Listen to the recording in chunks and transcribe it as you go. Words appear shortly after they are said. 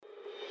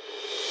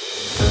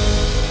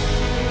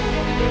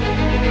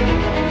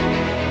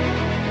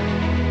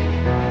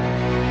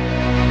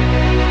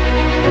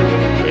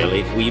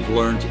we've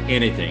learned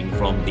anything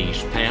from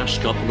these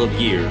past couple of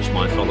years,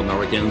 my fellow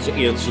Americans,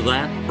 it's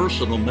that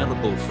personal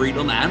medical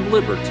freedom and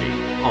liberty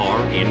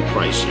are in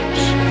crisis.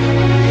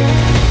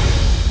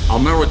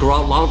 America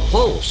Out Loud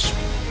Pulse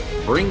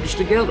brings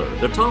together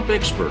the top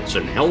experts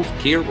in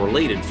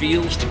healthcare-related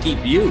fields to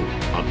keep you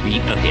a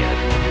beat ahead.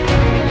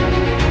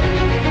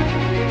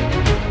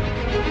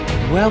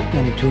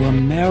 Welcome to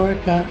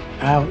America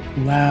Out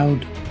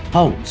Loud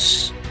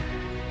Pulse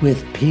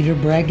with Peter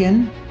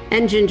Breggin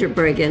and Ginger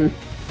Breggin.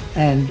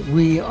 And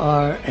we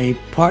are a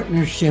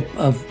partnership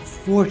of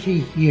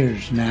 40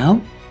 years now.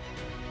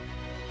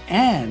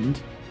 And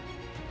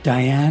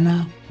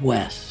Diana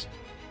West.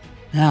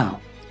 Now,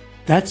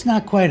 that's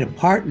not quite a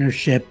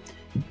partnership,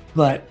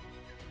 but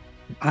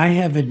I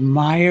have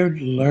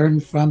admired,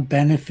 learned from,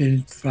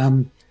 benefited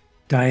from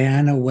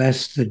Diana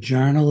West, the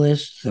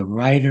journalist, the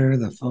writer,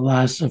 the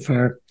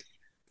philosopher,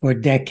 for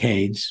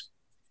decades.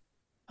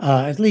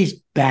 At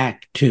least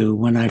back to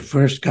when I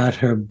first got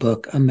her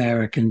book,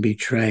 American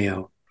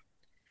Betrayal.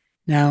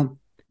 Now,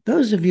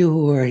 those of you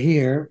who are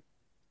here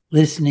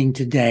listening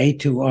today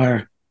to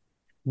our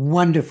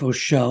wonderful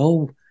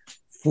show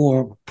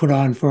put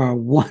on for our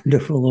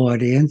wonderful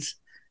audience,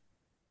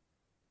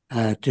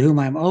 to whom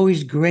I'm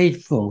always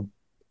grateful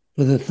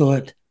for the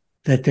thought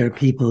that there are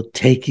people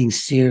taking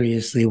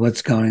seriously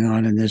what's going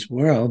on in this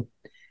world.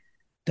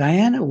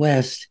 Diana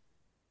West,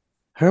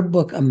 her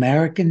book,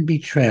 American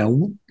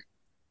Betrayal.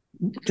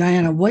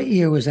 Diana, what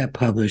year was that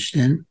published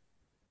in?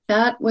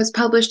 That was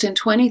published in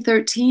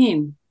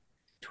 2013.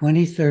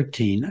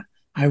 2013.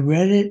 I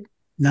read it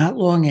not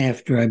long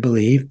after, I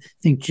believe. I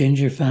think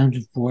Ginger found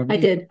it for me. I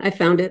did. I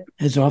found it.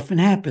 As often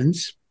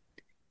happens.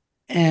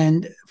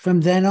 And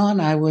from then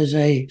on, I was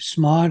a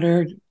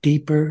smarter,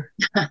 deeper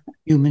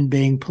human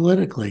being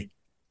politically.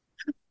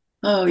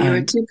 Oh, you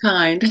were too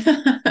kind.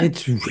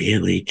 It's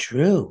really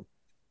true.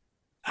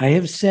 I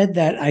have said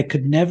that I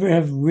could never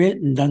have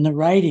done the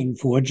writing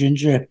for.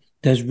 Ginger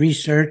does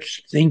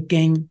research,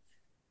 thinking,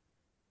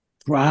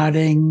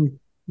 prodding,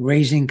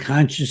 raising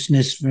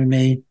consciousness for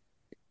me.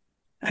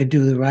 I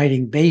do the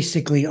writing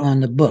basically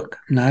on the book,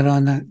 not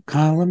on the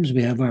columns.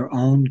 We have our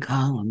own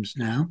columns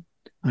now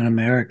on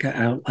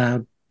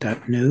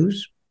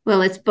AmericaOutloud.news.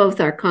 Well, it's both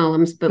our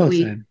columns, but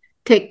we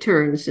take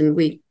turns and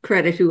we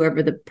credit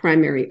whoever the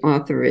primary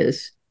author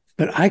is.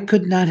 But I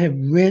could not have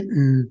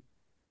written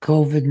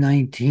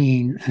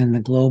COVID-19 and the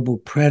global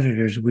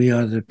predators, we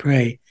are the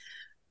prey,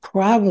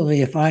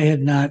 probably if I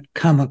had not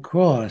come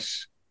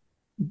across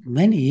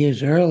many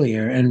years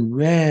earlier and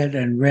read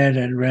and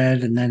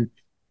then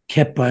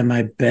kept by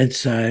my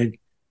bedside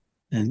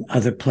and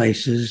other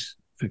places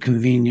for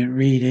convenient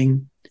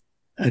reading,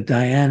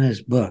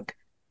 Diana's book.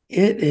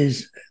 It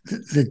is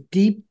the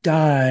deep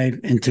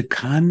dive into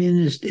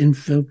communist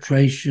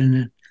infiltration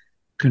and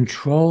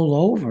control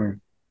over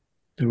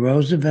the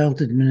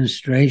Roosevelt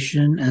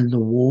administration and the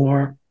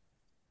war,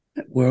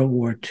 World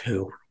War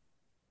II.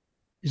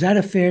 Is that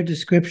a fair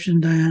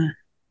description, Diana?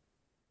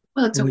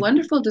 Well, it's a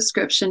wonderful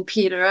description,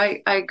 Peter.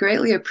 I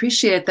greatly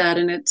appreciate that.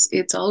 And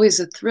it's always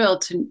a thrill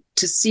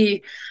to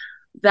see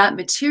that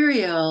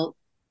material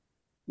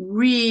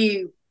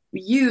reused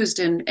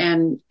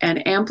and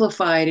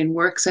amplified in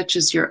work such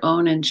as your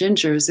own and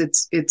Ginger's.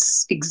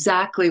 It's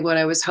exactly what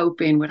I was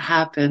hoping would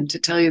happen, to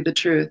tell you the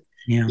truth.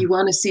 Yeah. You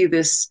want to see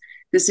this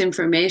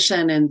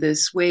information and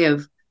this way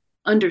of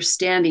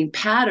understanding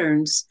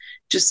patterns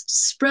just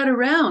spread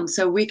around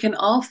so we can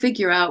all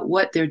figure out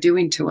what they're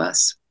doing to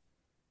us.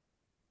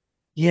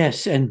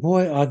 Yes, and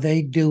boy, are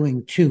they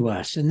doing to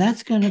us. And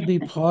that's going to be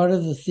part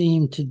of the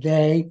theme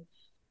today.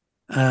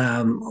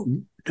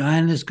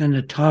 Diana's going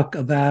to talk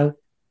about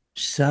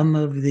some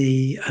of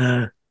the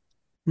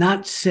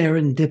not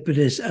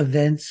serendipitous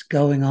events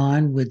going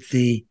on with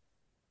the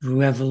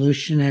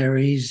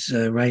revolutionaries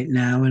right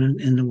now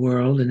in the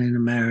world and in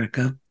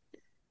America.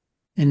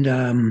 And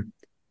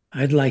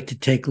I'd like to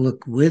take a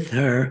look with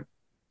her,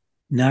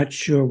 not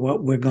sure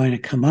what we're going to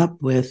come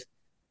up with,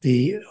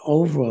 the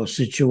overall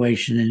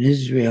situation in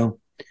Israel,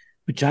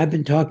 which I've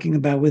been talking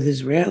about with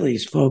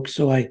Israelis, folks.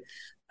 So I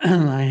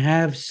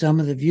have some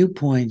of the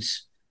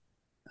viewpoints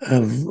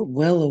of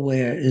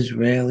well-aware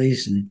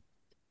Israelis, and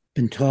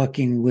been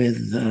talking with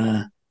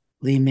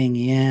Li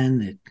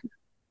Mingyan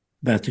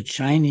about the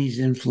Chinese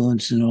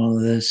influence in all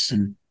of this.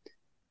 And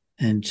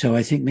so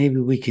I think maybe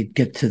we could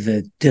get to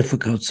the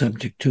difficult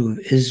subject too of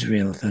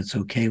Israel, if that's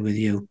okay with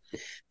you.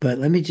 But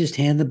let me just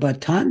hand the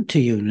baton to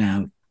you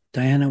now,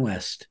 Diana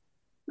West.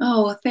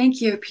 Oh, well,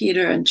 thank you,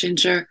 Peter and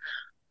Ginger.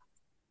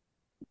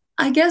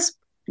 I guess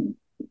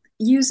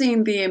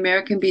using the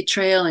American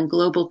Betrayal and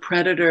Global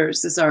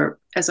Predators as our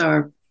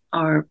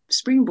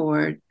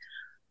springboard,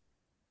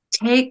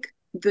 take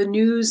the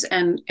news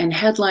and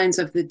headlines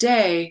of the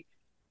day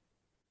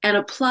and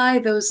apply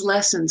those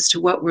lessons to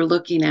what we're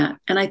looking at.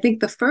 And I think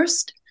the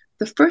first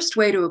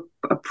way to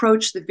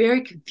approach the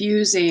very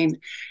confusing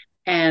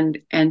and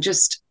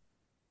just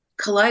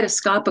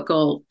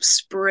kaleidoscopical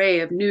spray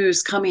of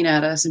news coming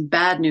at us and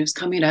bad news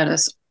coming at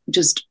us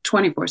just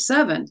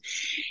 24/7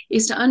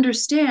 is to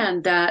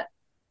understand that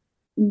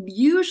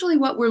usually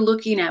what we're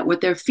looking at, what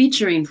they're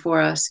featuring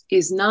for us,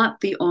 is not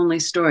the only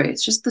story.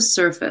 It's just the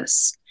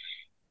surface.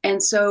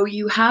 And so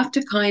you have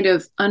to kind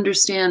of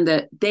understand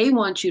that they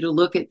want you to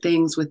look at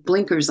things with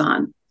blinkers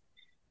on.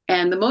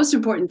 And the most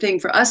important thing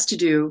for us to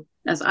do,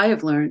 as I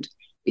have learned,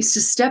 is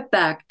to step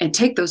back and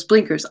take those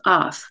blinkers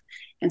off.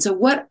 And so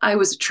what I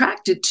was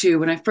attracted to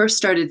when I first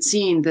started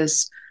seeing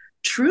this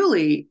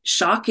truly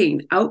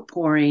shocking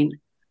outpouring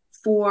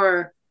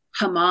for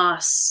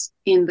Hamas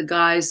in the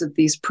guise of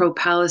these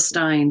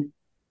pro-Palestine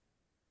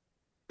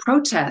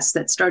protests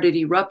that started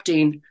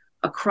erupting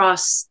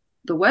across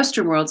the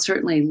Western world,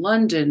 certainly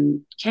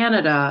London,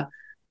 Canada,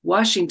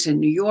 Washington,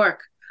 New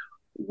York,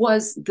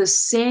 was the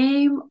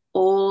same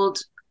old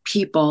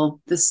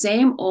people, the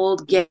same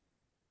old gang,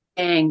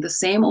 the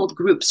same old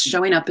groups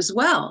showing up as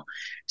well.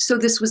 So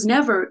this was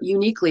never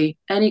uniquely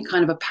any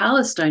kind of a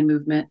Palestine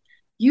movement.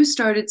 You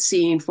started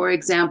seeing, for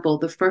example,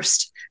 the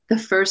first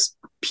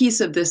piece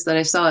of this that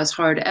I saw as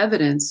hard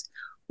evidence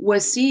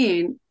was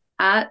seen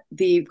at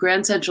the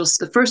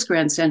first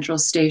Grand Central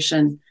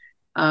Station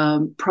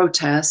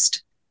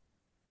protest.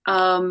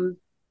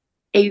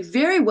 A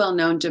very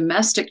well-known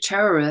domestic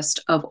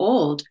terrorist of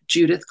old,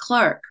 Judith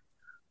Clark,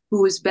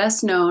 who was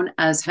best known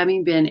as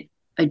having been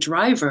a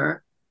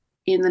driver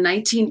in the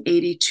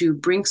 1982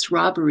 Brinks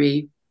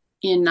robbery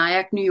in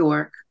Nyack, New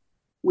York,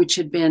 which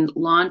had been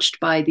launched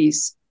by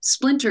these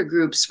splinter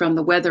groups from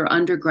the Weather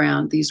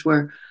Underground. These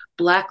were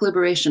Black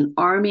Liberation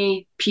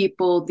Army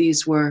people.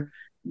 These were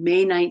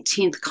May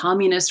 19th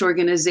Communist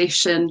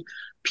Organization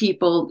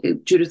people,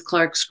 Judith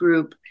Clark's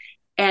group.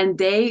 And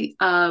they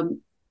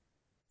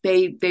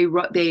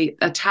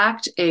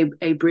attacked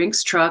a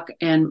Brinks truck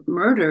and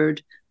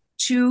murdered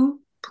 2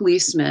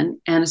 policemen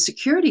and a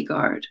security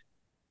guard.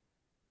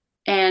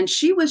 And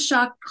she was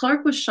shocked.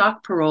 Clark was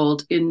shock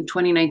paroled in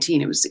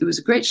 2019. It was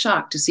a great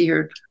shock to see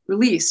her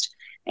released.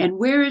 And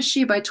where is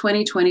she by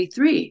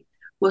 2023?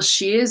 Well,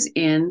 she is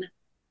in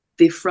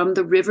the From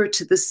the River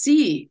to the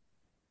Sea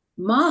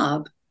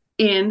mob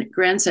in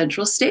Grand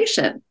Central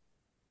Station.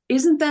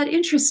 Isn't that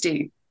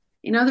interesting?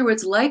 In other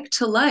words, like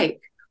to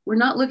like. We're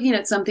not looking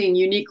at something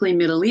uniquely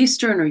Middle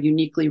Eastern or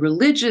uniquely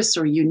religious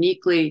or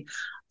uniquely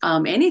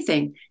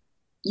anything.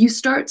 You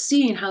start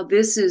seeing how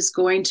this is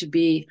going to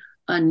be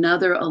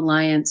another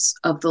alliance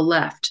of the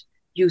left.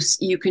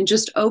 You can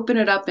just open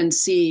it up and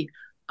see,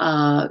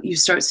 you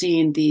start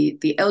seeing the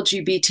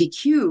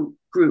LGBTQ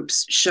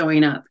groups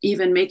showing up,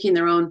 even making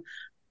their own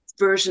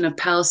version of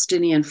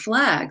Palestinian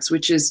flags,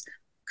 which is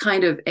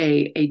kind of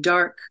a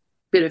dark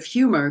bit of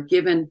humor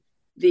given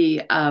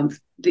the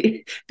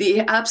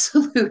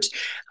absolute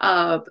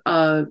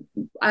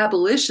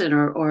abolition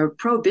or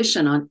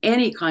prohibition on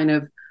any kind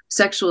of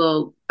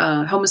sexual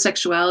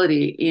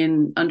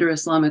homosexuality under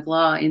Islamic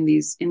law in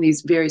these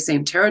very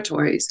same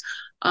territories.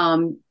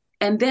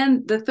 And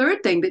then the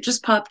third thing that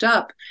just popped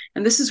up,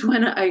 and this is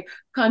when I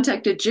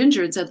contacted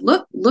Ginger and said,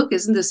 look,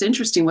 isn't this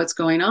interesting what's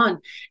going on?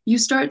 You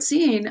start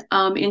seeing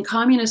in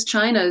communist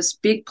China's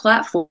big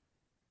platforms,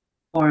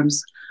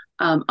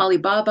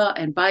 Alibaba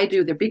and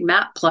Baidu, they're big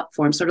map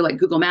platforms, sort of like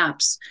Google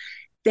Maps.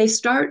 They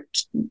start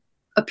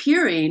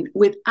appearing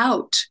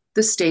without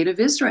the state of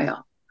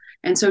Israel.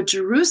 And so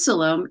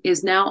Jerusalem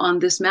is now on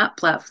this map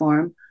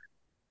platform,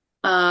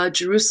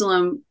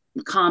 Jerusalem,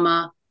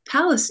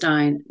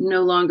 Palestine,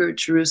 no longer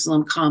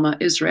Jerusalem,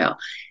 Israel.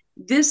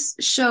 This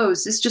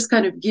just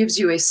kind of gives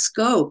you a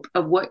scope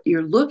of what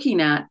you're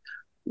looking at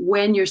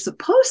when you're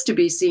supposed to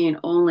be seeing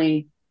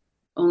only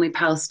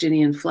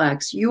Palestinian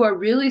flags. You are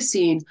really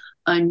seeing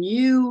a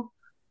new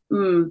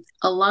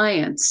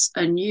alliance,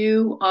 a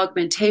new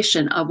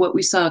augmentation of what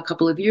we saw a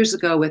couple of years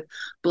ago with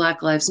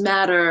Black Lives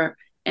Matter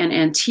and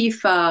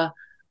Antifa.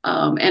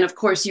 And of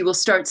course, you will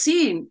start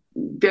seeing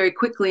very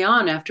quickly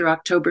on after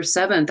October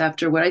 7th,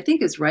 after what I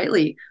think is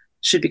rightly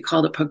should be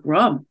called a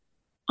pogrom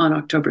on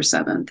October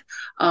 7th.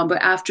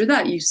 But after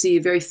that, you see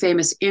a very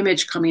famous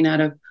image coming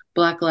out of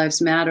Black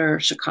Lives Matter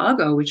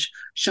Chicago, which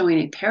showing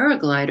a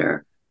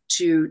paraglider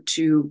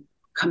to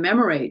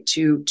commemorate,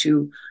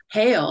 to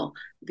hail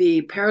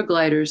the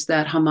paragliders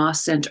that Hamas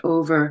sent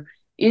over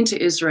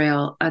into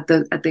Israel at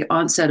the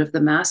onset of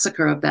the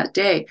massacre of that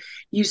day.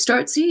 You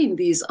start seeing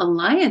these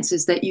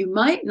alliances that you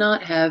might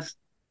not have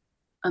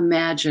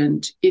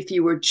imagined if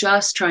you were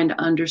just trying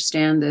to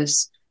understand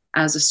this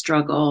as a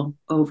struggle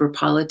over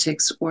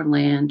politics or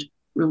land,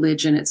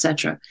 religion,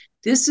 etc.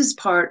 This is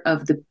part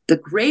of the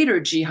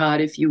greater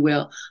jihad, if you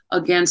will,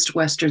 against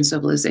Western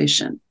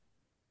civilization.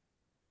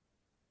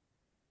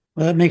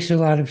 Well, that makes a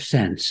lot of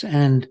sense.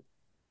 And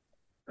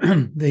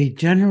the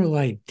general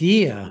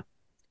idea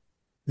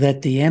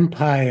that the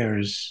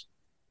empires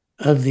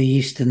of the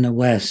East and the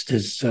West,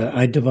 as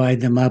I divide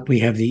them up, we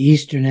have the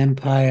Eastern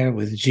Empire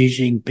with Xi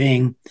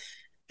Jinping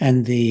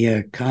and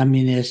the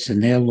communists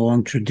and their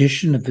long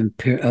tradition of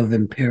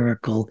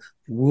empirical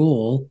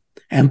rule,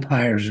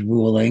 empires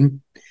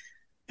ruling,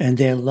 and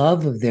their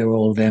love of their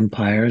old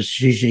empires.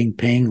 Xi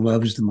Jinping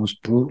loves the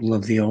most brutal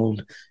of the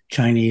old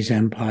Chinese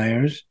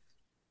empires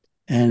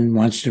and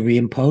wants to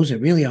reimpose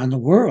it really on the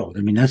world.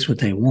 I mean, that's what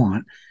they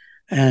want.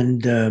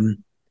 And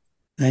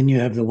Then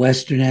you have the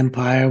Western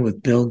Empire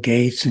with Bill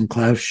Gates and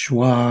Klaus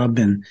Schwab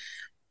and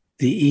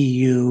the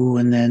EU,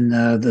 and then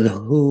the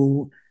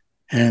WHO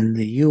and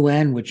the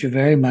UN, which are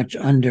very much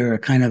under a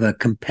kind of a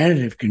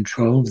competitive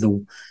control of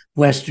the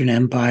Western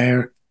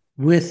Empire,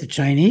 with the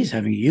Chinese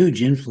having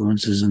huge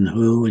influences in the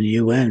WHO and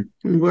UN.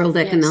 And World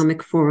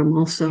Economic Forum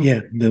also.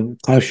 Yeah, the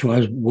Klaus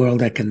Schwab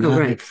World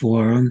Economic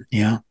Forum,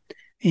 yeah.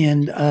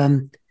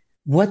 And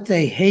what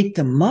they hate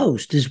the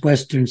most is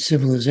Western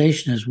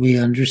civilization as we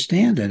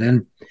understand it.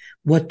 And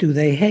what do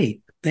they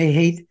hate? They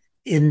hate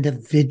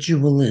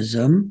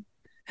individualism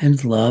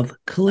and love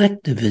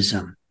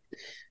collectivism.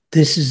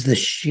 This is the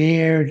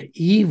shared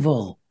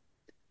evil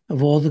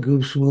of all the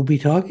groups we'll be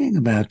talking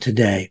about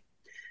today.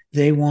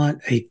 They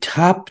want a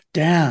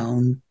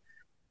top-down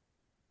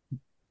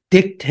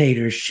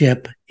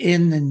dictatorship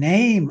in the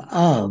name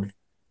of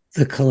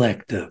the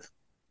collective.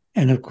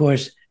 And of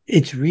course,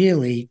 it's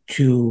really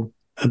to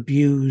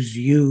abuse,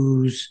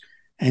 use,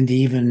 and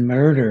even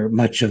murder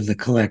much of the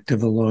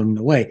collective along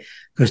the way,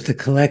 because the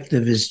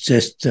collective is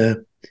just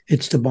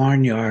it's the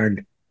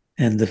barnyard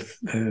and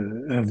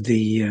of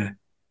the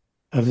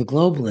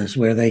globalists,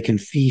 where they can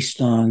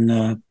feast on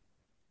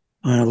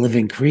a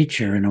living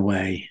creature in a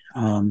way.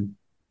 And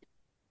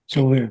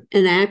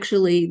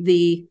actually,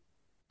 the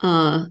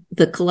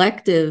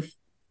collective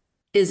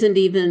isn't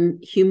even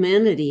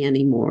humanity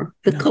anymore.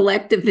 The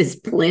collective is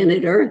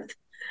planet Earth.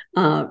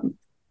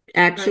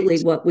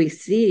 Actually, what we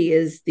see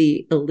is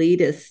the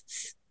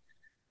elitists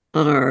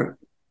are,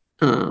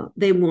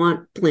 they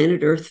want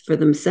planet Earth for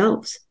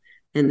themselves,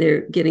 and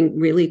they're getting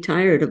really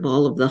tired of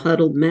all of the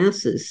huddled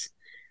masses.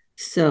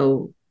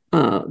 So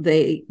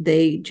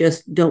they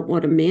just don't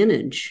want to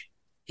manage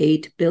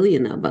 8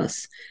 billion of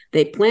us.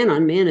 They plan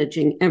on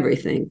managing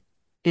everything,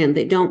 and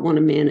they don't want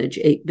to manage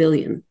 8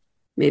 billion,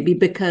 maybe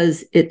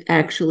because it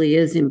actually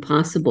is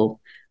impossible.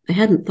 I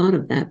hadn't thought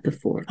of that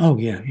before. Oh,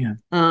 yeah.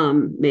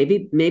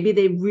 Maybe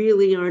they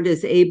really aren't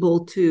as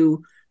able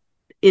to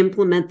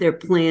implement their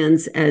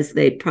plans as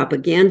they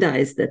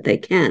propagandize that they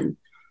can.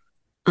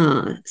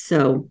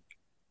 So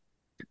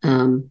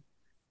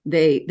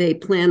they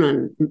plan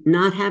on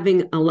not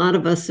having a lot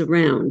of us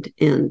around,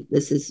 and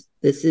this is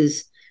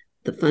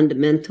the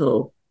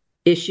fundamental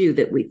issue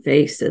that we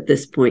face at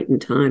this point in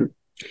time.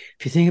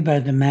 If you think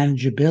about the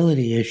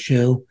manageability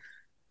issue,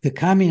 the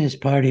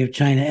Communist Party of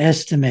China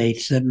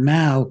estimates that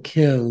Mao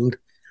killed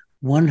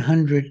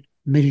 100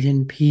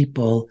 million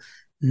people,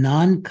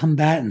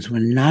 non-combatants. We're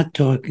not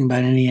talking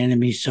about any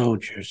enemy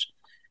soldiers.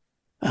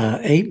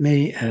 8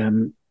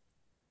 million,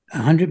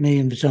 100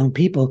 million of his own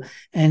people,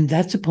 and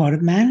that's a part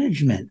of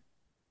management.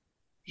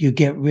 You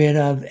get rid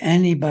of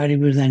anybody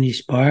with any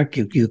spark.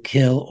 You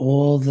kill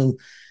all the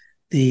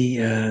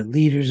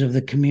leaders of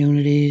the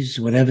communities,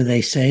 whatever they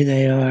say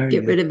they are.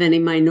 Get rid of any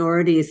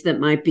minorities that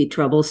might be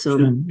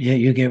troublesome. Yeah,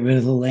 you get rid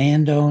of the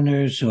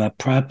landowners who have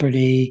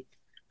property.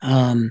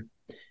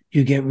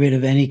 You get rid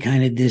of any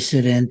kind of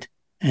dissident,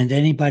 and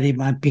anybody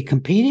might be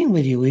competing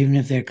with you, even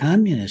if they're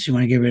communists. You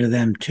want to get rid of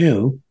them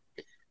too.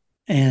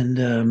 And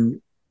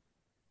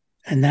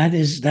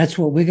that's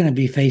what we're going to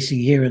be facing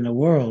here in the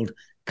world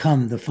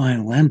come the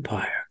final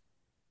empire.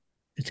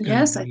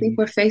 Yes, I think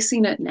we're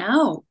facing it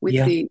now with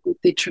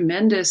the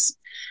tremendous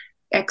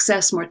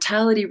excess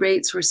mortality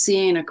rates we're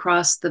seeing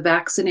across the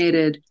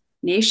vaccinated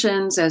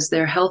nations as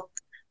their health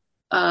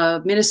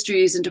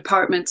ministries and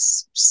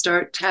departments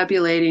start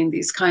tabulating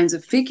these kinds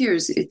of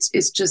figures.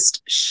 It's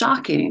just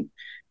shocking.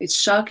 It's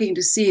shocking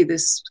to see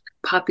this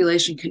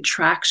population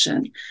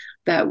contraction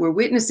that we're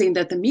witnessing,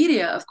 that the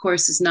media, of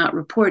course, is not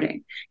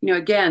reporting.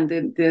 Again,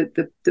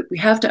 we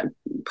have to,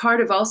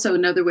 part of also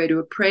another way to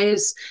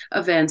appraise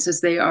events as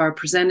they are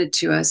presented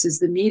to us is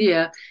the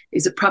media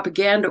is a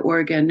propaganda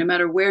organ, no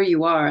matter where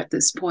you are at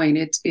this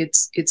point.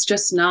 It's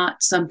just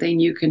not something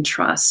you can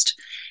trust.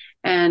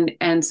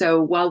 And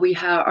so while we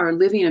are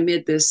living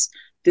amid this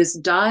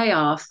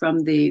die-off from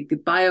the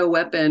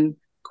bioweapon,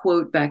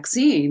 quote,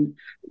 vaccine,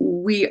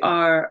 we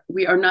are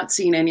not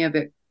seeing any of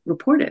it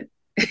reported.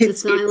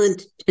 It's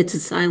a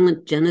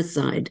silent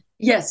genocide.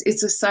 Yes,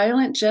 it's a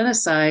silent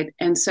genocide.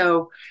 And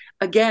so,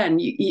 again,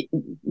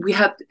 we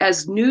have,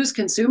 as news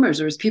consumers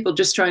or as people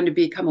just trying to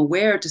become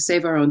aware to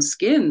save our own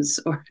skins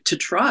or to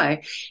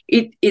try,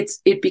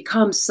 it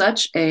becomes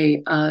such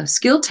a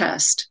skill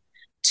test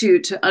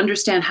to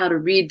understand how to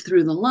read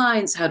through the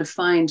lines, how to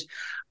find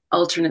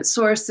alternate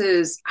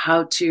sources,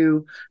 how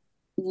to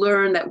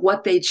learn that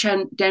what they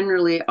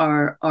generally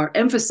are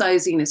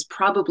emphasizing is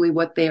probably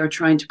what they are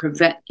trying to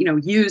prevent,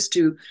 use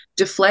to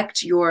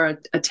deflect your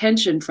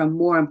attention from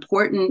more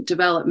important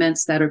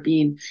developments that are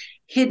being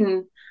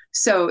hidden.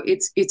 So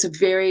it's a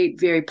very,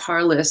 very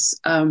parlous.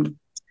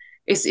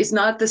 It's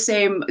not the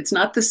same. It's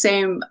not the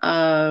same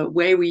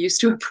way we used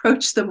to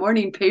approach the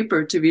morning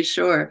paper. To be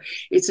sure,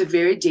 it's a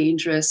very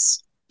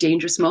dangerous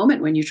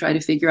moment when you try to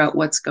figure out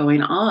what's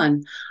going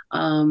on.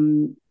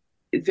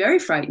 Very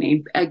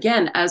frightening.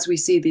 Again, as we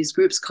see these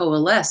groups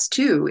coalesce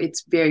too,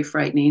 it's very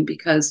frightening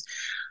because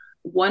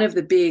one of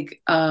the big,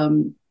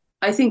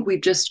 I think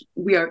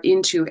we are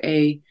into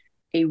a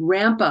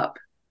ramp up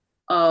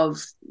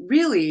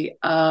really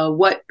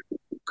what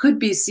could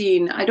be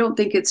seen. I don't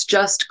think it's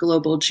just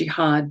global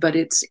jihad, but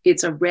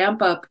it's a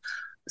ramp up,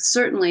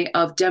 certainly,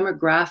 of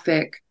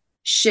demographic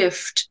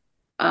shift.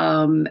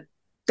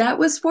 That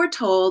was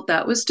foretold,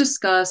 that was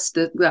discussed,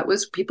 that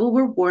was, people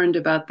were warned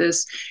about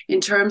this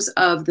in terms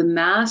of the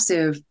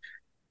massive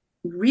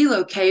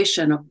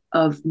relocation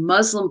of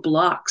Muslim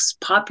blocks,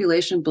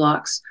 population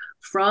blocks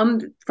from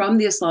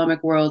the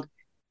Islamic world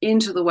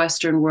into the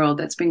Western world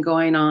that's been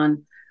going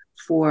on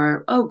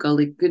for,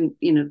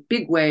 in a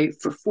big way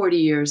for 40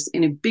 years,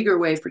 in a bigger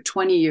way for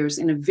 20 years,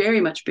 in a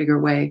very much bigger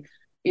way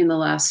in the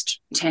last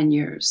 10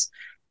 years.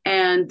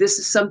 And this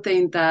is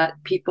something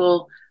that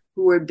people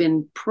who have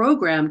been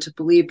programmed to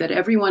believe that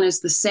everyone is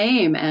the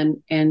same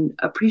and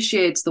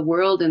appreciates the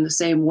world in the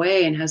same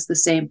way and has the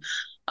same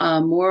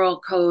moral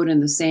code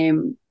and the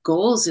same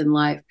goals in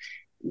life.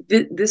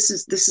 This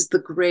is the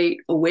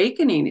great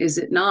awakening, is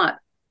it not?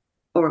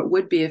 Or it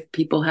would be if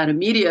people had a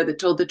media that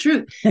told the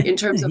truth in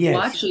terms of Yes.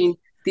 watching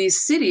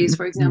these cities.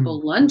 For example,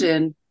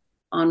 London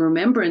on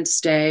Remembrance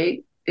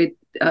Day,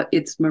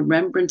 it's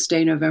Remembrance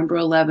Day, November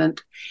 11th,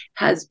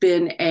 has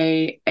been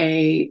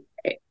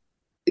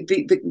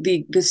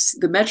the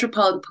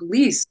Metropolitan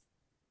Police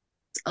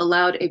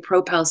allowed a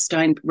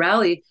pro-Palestine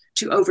rally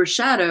to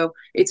overshadow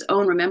its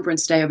own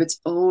Remembrance Day of its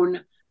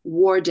own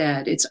war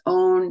dead, its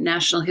own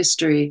national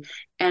history.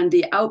 And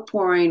the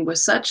outpouring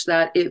was such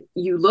that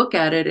you look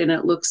at it and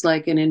it looks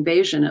like an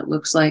invasion. It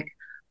looks like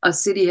a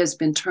city has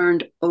been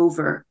turned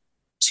over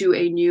to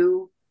a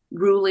new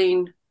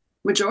ruling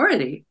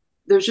majority.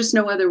 There's just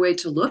no other way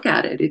to look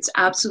at it. It's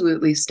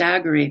absolutely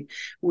staggering.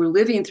 We're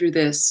living through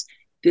this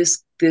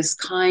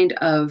kind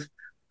of,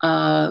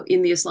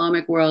 in the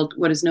Islamic world,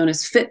 what is known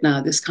as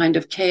fitna, this kind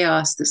of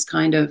chaos, this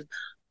kind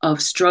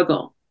of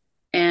struggle.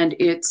 And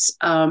it's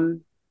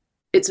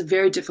a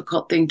very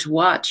difficult thing to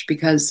watch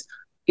because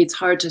it's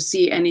hard to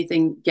see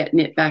anything get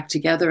knit back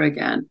together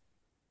again.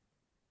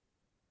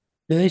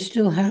 Do they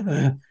still have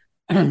a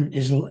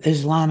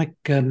Islamic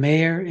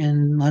mayor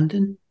in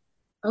London?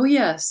 Oh,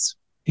 yes.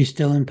 He's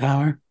still in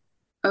power?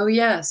 Oh,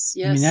 yes,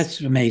 yes. I mean,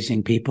 that's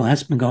amazing, people.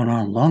 That's been going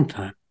on a long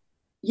time.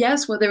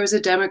 Yes, well, there was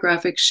a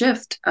demographic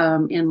shift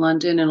in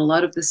London and a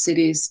lot of the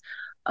cities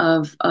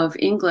of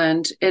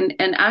England. And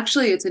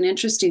actually, it's an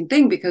interesting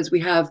thing because we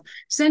have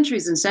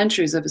centuries and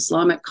centuries of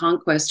Islamic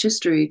conquest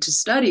history to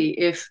study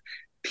if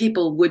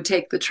people would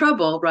take the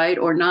trouble, right,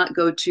 or not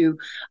go to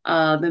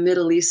the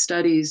Middle East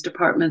studies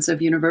departments of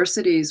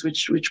universities,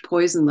 which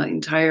poison the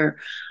entire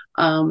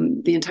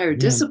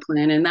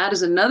discipline. And that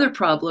is another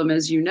problem,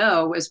 as you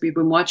know, as we've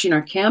been watching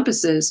our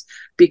campuses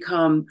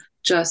become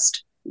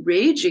just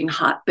raging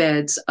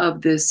hotbeds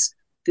of this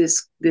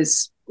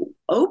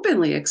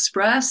openly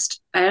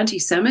expressed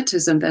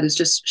anti-Semitism that is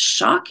just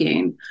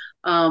shocking.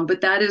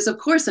 But that is, of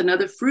course,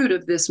 another fruit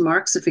of this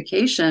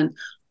Marxification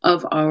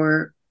of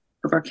our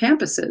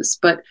campuses.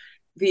 But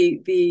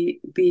the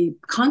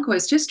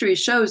conquest history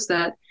shows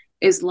that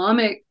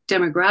Islamic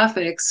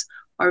demographics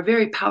are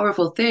very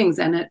powerful things,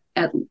 and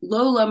at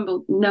low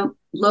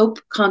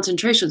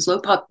concentrations,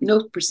 low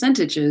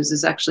percentages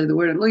is actually the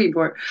word I'm looking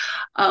for.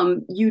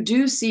 You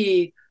do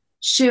see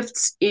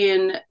shifts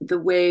in the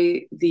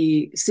way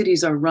the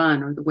cities are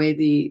run or the way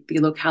the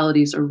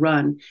localities are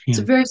run. Yeah. It's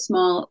a very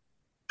small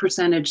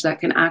percentage that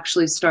can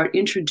actually start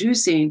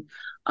introducing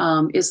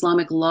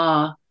Islamic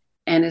law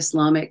and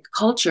Islamic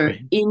culture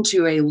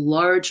into a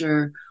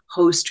larger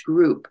host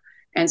group.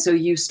 And so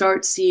you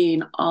start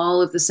seeing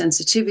all of the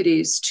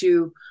sensitivities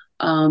to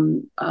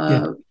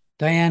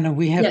Diana,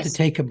 we have to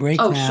take a break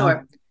now.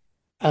 Sure.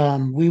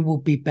 We will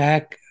be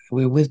back.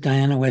 We're with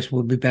Diana West.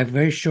 We'll be back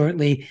very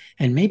shortly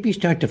and maybe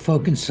start to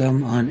focus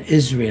some on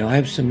Israel. I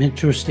have some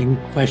interesting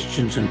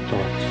questions and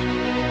thoughts.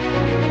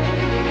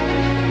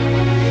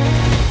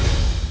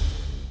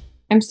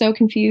 I'm so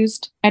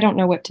confused. I don't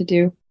know what to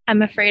do.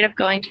 I'm afraid of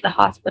going to the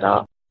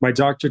hospital. My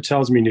doctor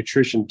tells me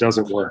nutrition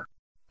doesn't work.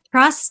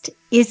 Trust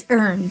is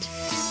earned.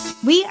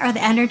 We are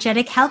the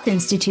Energetic Health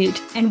Institute,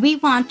 and we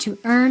want to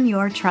earn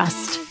your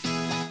trust.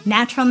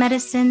 Natural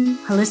medicine,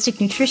 holistic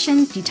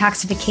nutrition,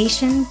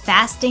 detoxification,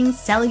 fasting,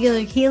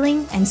 cellular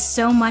healing, and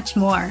so much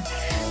more.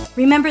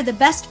 Remember, the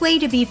best way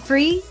to be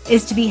free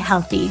is to be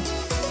healthy.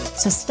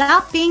 So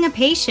stop being a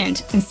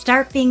patient and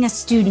start being a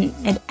student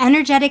at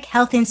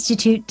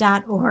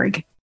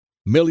energetichealthinstitute.org.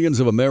 Millions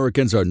of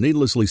Americans are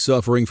needlessly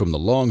suffering from the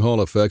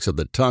long-haul effects of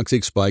the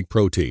toxic spike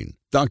protein.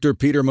 Dr.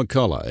 Peter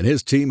McCullough and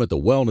his team at the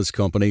Wellness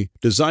Company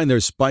designed their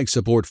spike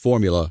support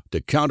formula to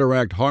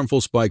counteract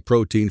harmful spike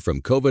protein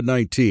from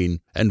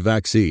COVID-19 and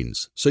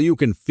vaccines so you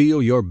can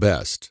feel your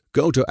best.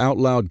 Go to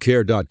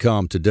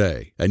OutLoudCare.com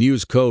today and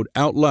use code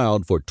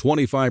OUTLOUD for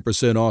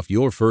 25% off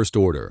your first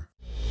order.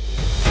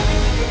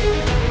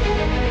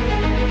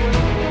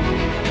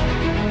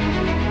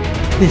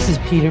 This is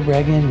Peter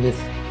Breggin with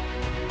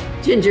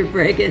Ginger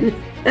Breggin.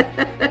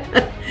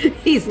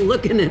 He's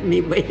looking at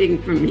me,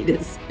 waiting for me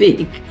to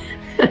speak.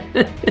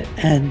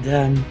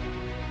 And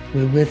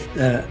we're with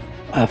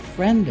a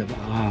friend of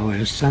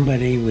ours,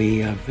 somebody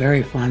we are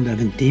very fond of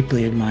and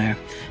deeply admire,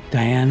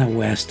 Diana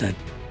West, a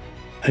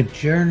a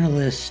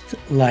journalist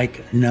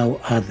like no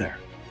other,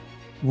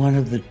 one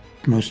of the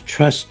most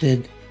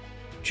trusted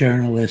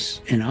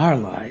journalists in our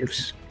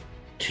lives,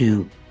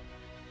 to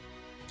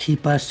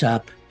keep us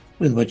up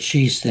with what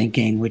she's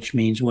thinking, which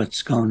means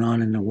what's going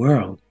on in the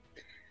world.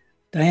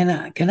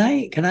 Diana, can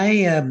I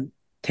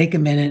take a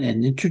minute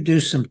and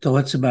introduce some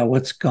thoughts about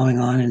what's going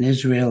on in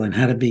Israel and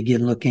how to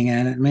begin looking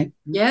at it?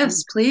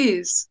 Yes,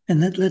 please.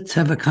 And let's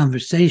have a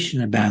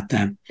conversation about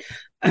them.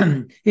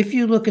 If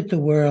you look at the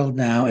world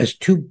now as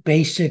two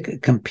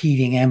basic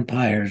competing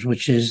empires,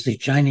 which is the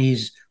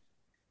Chinese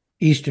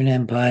Eastern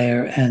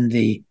Empire and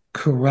the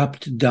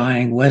corrupt,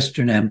 dying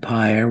Western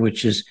Empire,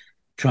 which is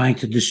trying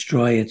to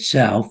destroy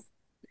itself,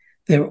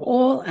 they're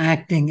all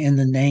acting in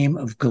the name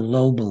of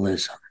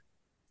globalism.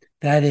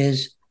 That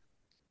is,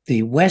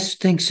 the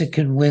West thinks it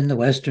can win the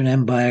Western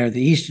Empire.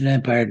 The Eastern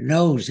Empire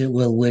knows it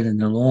will win in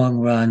the long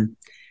run.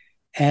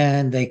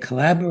 And they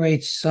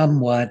collaborate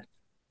somewhat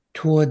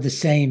toward the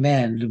same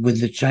end,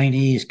 with the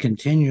Chinese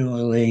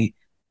continually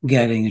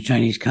getting the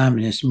Chinese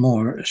communists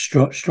more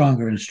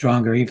stronger and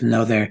stronger, even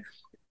though they're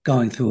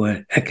going through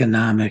an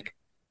economic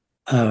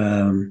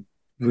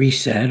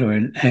reset or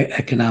an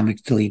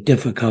economically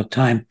difficult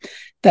time.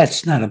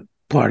 That's not a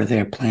part of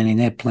their planning.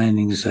 Their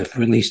planning is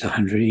for at least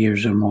 100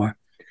 years or more.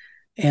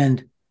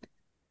 And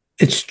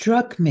it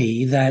struck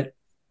me that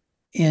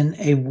in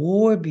a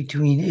war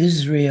between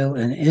Israel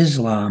and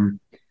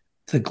Islam,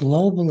 the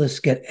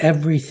globalists get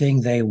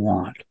everything they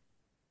want,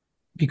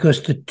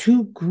 because the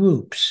two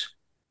groups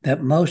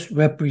that most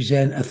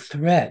represent a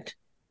threat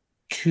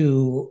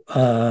to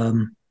a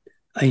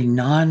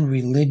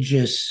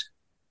non-religious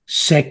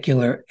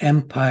secular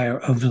empire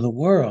of the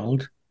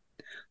world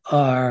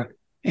are,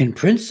 in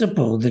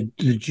principle, the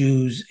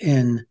Jews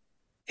in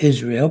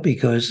Israel,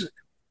 because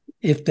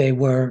if they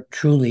were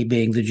truly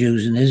being the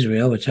Jews in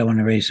Israel, which I want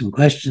to raise some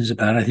questions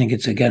about, I think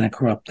it's, again, a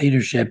corrupt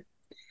leadership.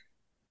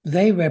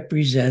 They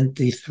represent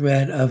the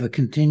threat of a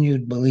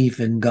continued belief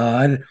in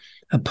God,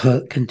 a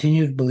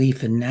continued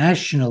belief in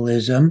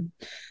nationalism,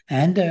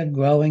 and a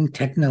growing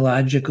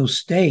technological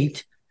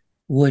state,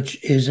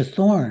 which is a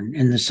thorn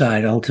in the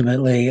side,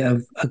 ultimately,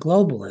 of a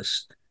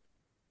globalist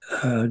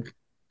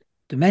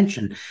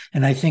dimension.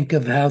 And I think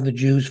of how the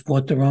Jews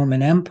fought the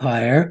Roman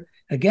Empire.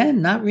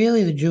 Again, not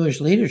really the Jewish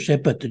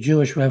leadership, but the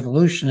Jewish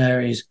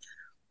revolutionaries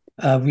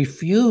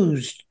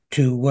refused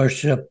to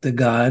worship the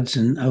gods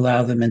and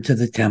allow them into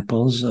the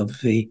temples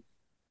of the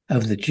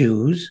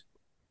Jews,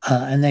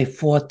 and they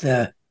fought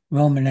the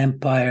Roman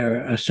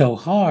Empire so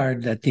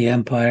hard that the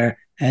empire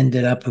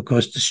ended up, of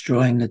course,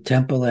 destroying the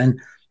temple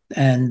and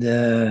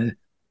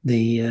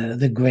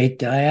the Great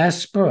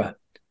Diaspora,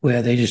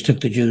 where they just took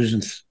the Jews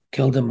and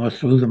killed them or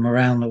threw them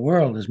around the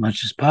world as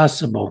much as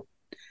possible.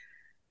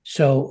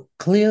 So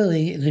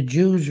clearly, the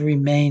Jews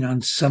remain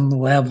on some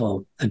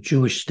level, a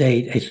Jewish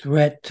state, a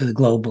threat to the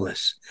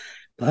globalists.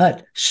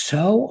 But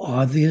so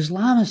are the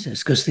Islamicists,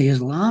 because the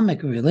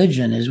Islamic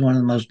religion is one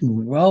of the most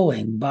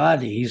growing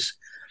bodies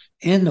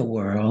in the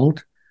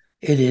world.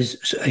 It is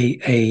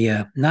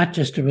a not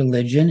just a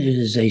religion, it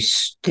is a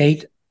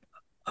state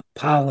of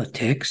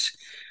politics.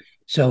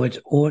 So it's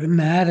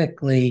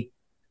automatically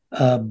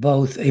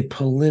both a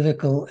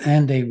political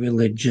and a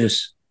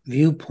religious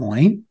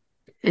viewpoint.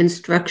 And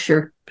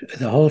structure.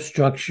 The whole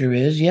structure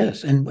is,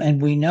 yes.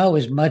 And we know,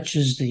 as much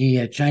as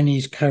the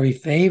Chinese curry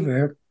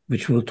favor,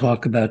 which we'll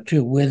talk about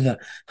too, with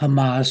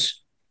Hamas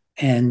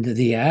and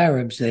the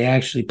Arabs, they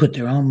actually put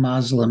their own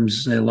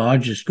Muslims, the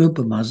largest group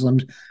of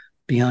Muslims,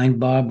 behind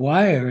barbed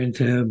wire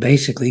into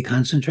basically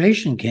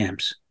concentration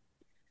camps.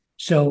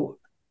 So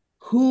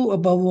who,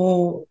 above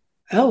all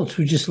else,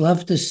 would just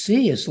love to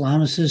see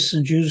Islamicists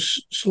and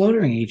Jews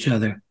slaughtering each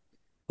other?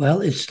 Well,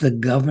 it's the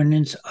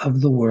governance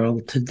of the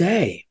world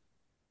today,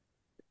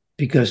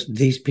 because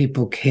these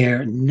people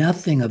care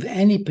nothing of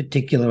any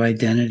particular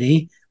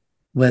identity,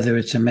 whether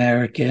it's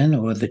American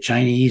or the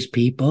Chinese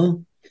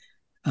people.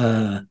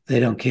 They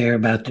don't care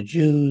about the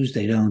Jews.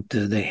 They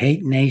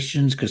hate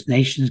nations, because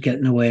nations get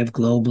in the way of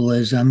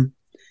globalism.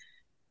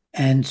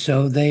 And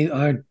so they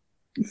are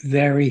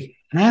very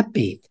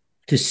happy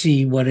to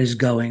see what is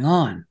going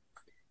on.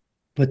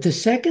 But the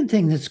second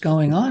thing that's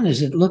going on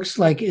is it looks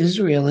like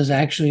Israel has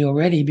actually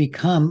already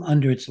become,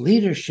 under its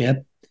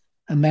leadership,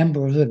 a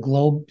member of the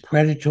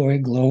predatory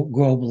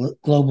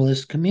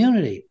globalist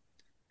community.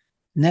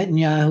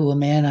 Netanyahu, a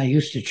man I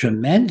used to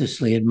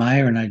tremendously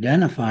admire and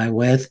identify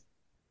with,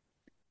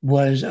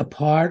 was a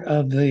part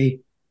of the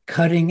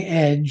cutting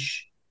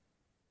edge,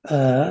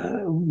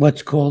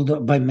 what's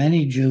called by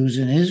many Jews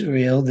in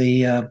Israel,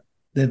 the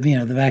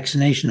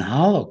vaccination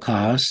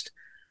holocaust.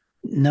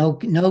 No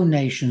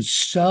nation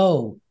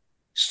so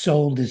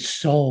sold its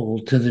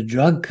soul to the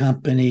drug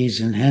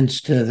companies, and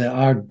hence to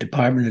our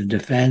Department of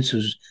Defense,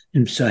 who's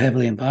so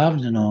heavily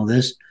involved in all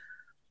this.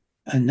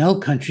 No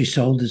country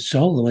sold its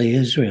soul the way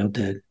Israel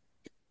did.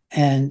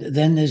 And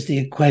then there's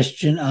the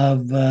question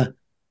of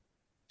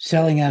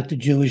selling out the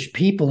Jewish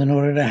people in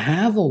order to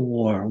have a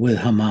war with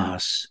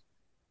Hamas,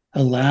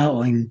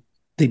 allowing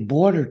the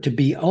border to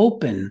be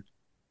open,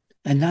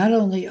 and not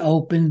only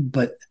open,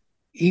 but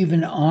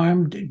even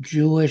armed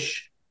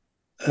Jewish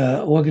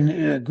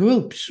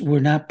groups were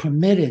not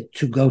permitted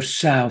to go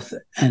south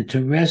and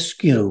to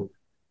rescue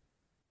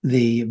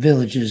the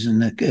villages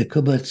and the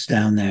kibbutz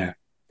down there.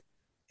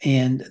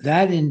 And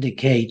that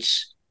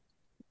indicates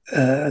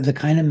the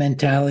kind of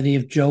mentality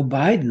of Joe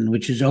Biden,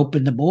 which is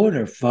open the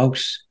border,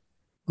 folks.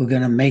 We're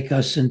going to make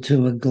us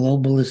into a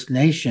globalist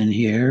nation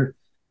here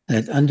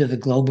that under the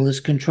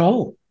globalist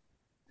control.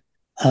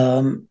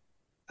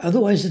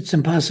 Otherwise, it's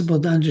impossible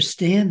to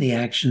understand the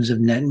actions of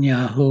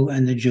Netanyahu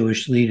and the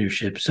Jewish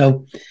leadership.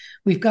 So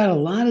we've got a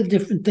lot of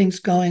different things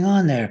going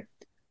on there.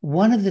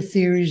 One of the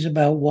theories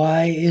about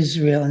why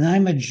Israel, and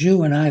I'm a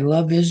Jew and I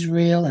love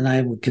Israel and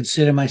I would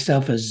consider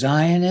myself a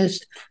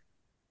Zionist,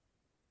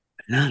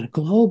 not a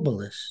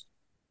globalist.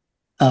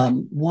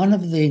 One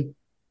of the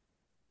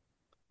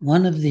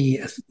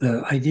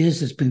ideas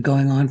that's been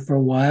going on for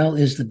a while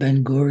is the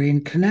Ben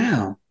Gurion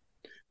Canal.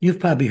 You've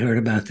probably heard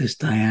about this,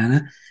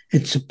 Diana.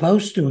 It's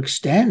supposed to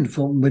extend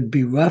from would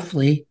be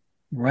roughly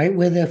right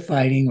where they're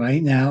fighting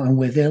right now and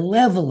where they're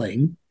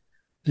leveling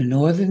the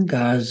northern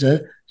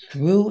Gaza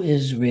through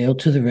Israel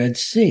to the Red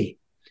Sea.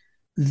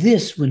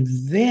 This would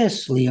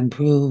vastly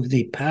improve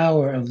the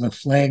power of the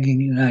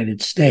flagging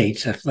United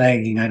States. A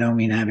flagging, I don't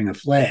mean having a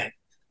flag,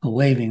 a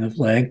waving a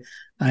flag.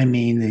 I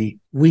mean the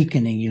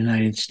weakening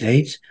United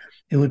States.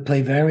 It would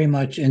play very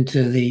much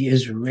into the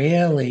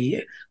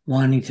Israeli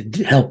wanting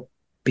to help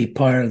be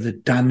part of the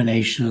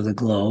domination of the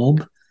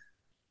globe.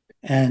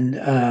 And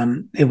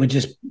it would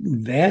just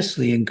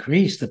vastly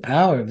increase the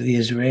power of the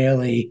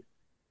Israeli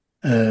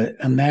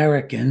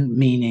American,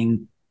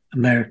 meaning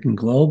American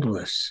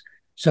globalists.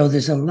 So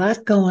there's a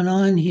lot going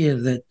on here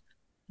that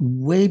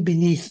way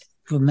beneath,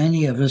 for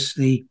many of us,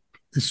 the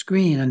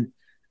screen. And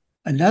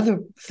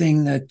another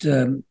thing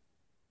that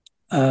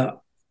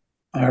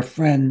our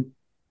friend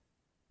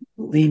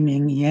Li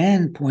Ming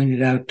Yan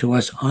pointed out to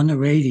us on our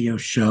radio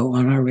show.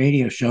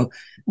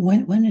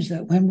 When is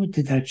that? When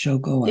did that show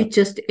go up? It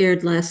just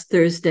aired last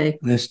Thursday.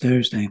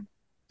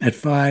 At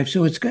 5.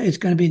 So it's going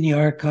to be in the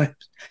archives.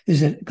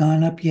 Is it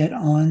gone up yet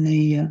on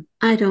the?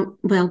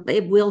 Well,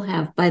 it will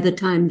have by the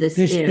time this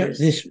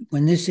airs.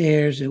 When this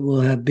airs, it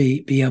will have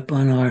be up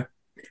on our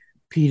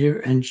Peter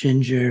and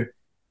Ginger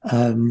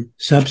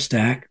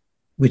Substack,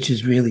 which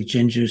is really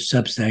Ginger's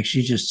Substack.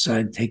 She just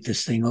decided to take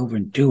this thing over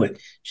and do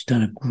it. She's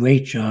done a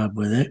great job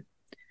with it.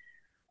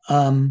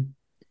 And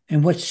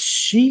what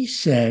she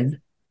said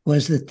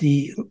was that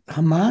the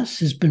Hamas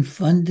has been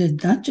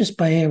funded not just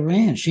by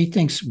Iran. She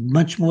thinks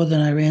much more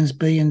than Iran's $1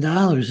 billion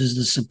is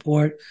the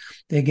support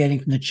they're getting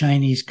from the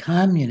Chinese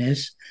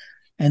communists,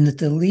 and that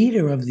the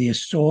leader of the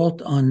assault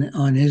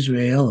on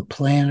Israel, a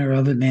planner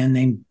of it, a man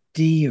named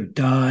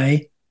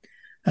Dai,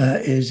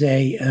 is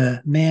a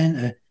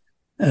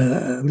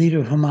leader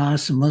of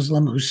Hamas, a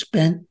Muslim who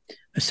spent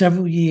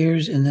several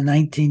years in the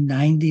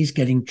 1990s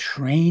getting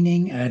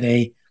training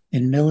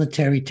in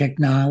military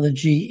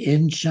technology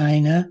in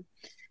China.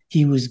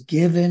 He was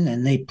given,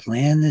 and they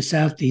planned this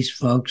out, these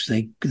folks,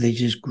 they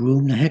just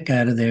groomed the heck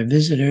out of their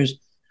visitors.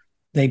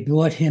 They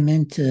brought him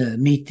in to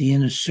meet the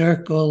inner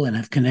circle and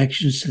have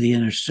connections to the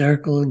inner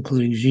circle,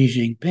 including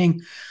Xi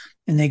Jinping.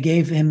 And they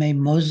gave him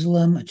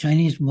a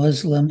Chinese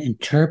Muslim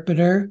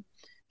interpreter,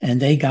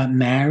 and they got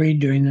married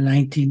during the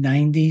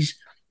 1990s.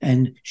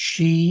 And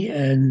she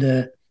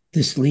and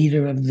this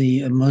leader of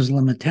the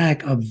Muslim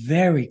attack are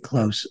very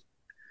close.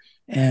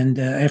 And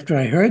after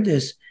I heard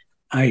this,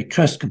 I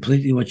trust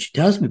completely what she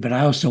tells me, but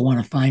I also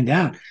want to find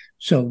out.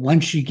 So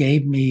once she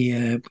gave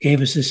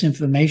us this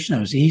information, I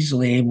was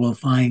easily able to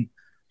find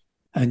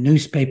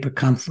newspaper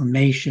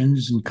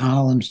confirmations and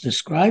columns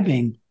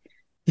describing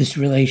this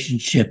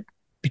relationship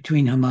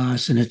between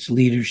Hamas and its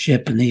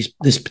leadership and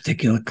this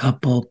particular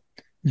couple,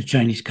 the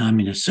Chinese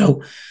communists.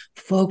 So,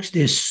 folks,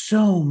 there's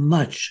so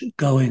much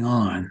going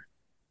on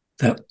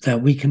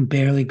that we can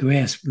barely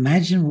grasp.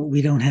 Imagine what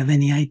we don't have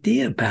any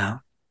idea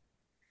about.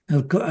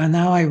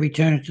 Now I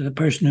return it to the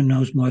person who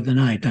knows more than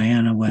I,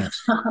 Diana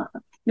West.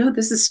 No,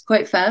 this is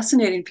quite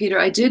fascinating, Peter.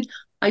 I did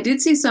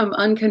see some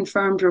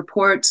unconfirmed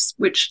reports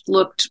which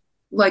looked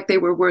like they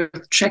were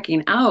worth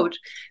checking out,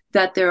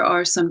 that there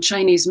are some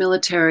Chinese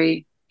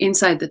military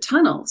inside the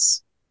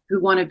tunnels who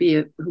want to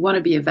be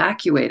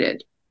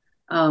evacuated.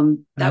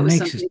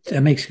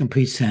 That makes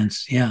complete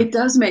sense. Yeah, it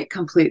does make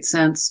complete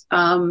sense.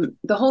 The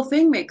whole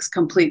thing makes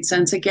complete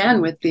sense again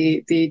with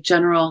the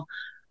general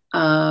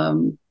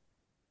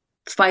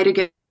fight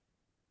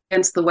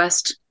against the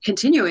West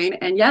continuing,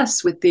 and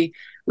yes, with the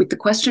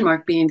question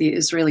mark being the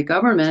Israeli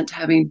government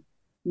having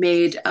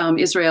made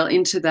Israel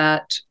into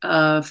that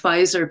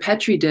Pfizer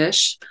Petri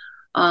dish,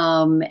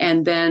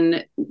 and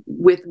then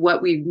with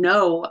what we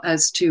know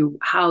as to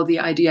how the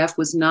IDF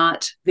was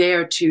not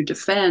there to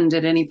defend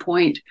at any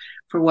point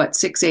for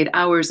 6-8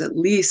 hours at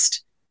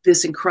least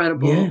this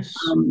incredible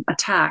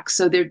attack.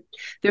 So there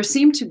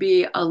seem to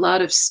be a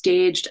lot of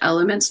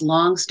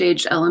long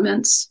staged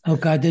elements. Oh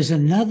God, there's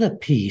another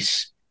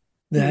piece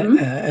that,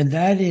 and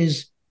that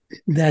is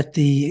that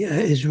the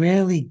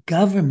Israeli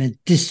government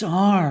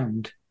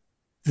disarmed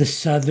the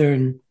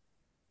southern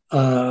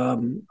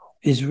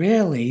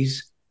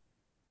Israelis,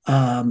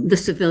 The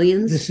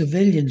civilians. the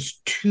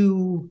civilians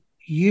 2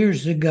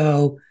 years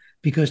ago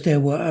because they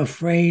were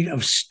afraid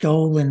of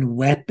stolen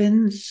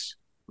weapons.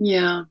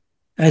 Yeah.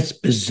 That's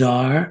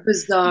bizarre.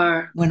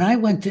 Bizarre. When I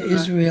went to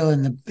Israel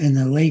in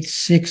the late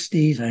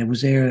 60s, I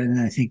was there in,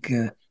 I think,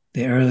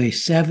 the early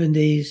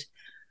 70s.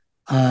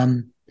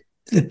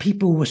 The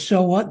people were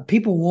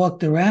people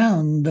walked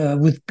around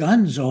with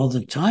guns all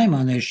the time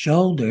on their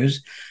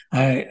shoulders.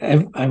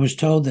 I was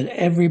told that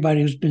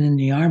everybody who's been in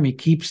the army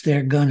keeps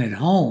their gun at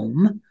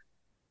home.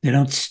 They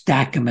don't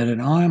stack them at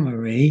an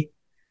armory.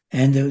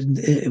 And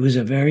it was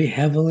a very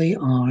heavily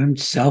armed,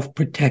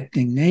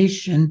 self-protecting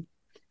nation.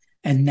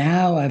 And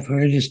now I've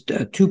heard is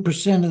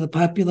 2% of the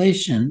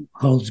population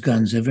holds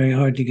guns. They're very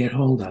hard to get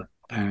hold of,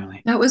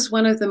 apparently. That was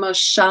one of the most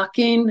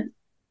shocking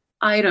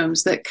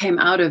items that came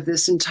out of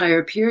this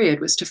entire period,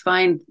 was to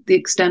find the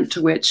extent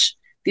to which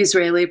the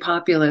Israeli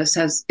populace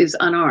is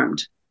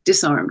unarmed,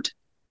 disarmed.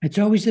 It's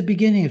always the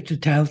beginning of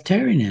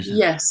totalitarianism.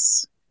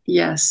 Yes.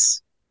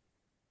 Yes.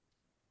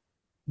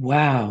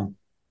 Wow.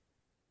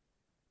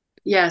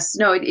 Yes.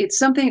 No, it's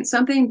something,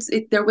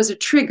 there was a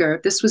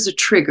trigger. This was a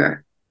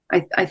trigger.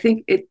 I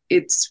think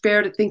it's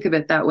fair to think of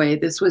it that way.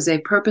 This was a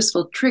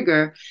purposeful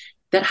trigger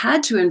that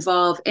had to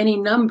involve any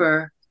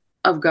number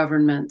of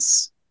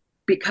governments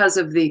because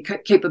of the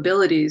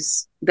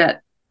capabilities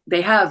that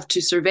they have to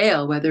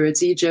surveil, whether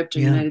it's Egypt or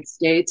the United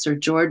States or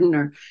Jordan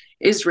or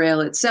Israel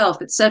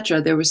itself,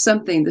 etc. There was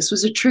something, this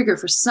was a trigger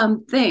for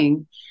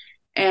something.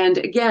 And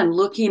again,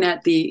 looking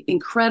at the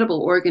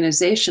incredible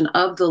organization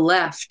of the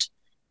left,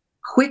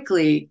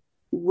 quickly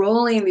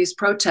rolling these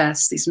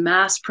protests, these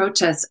mass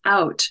protests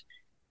out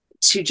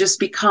to just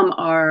become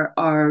our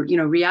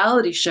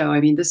reality show. I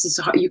mean, this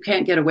is, you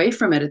can't get away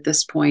from it at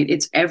this point.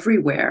 It's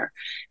everywhere.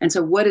 And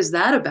so what is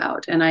that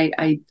about? And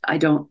I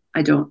don't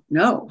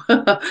know.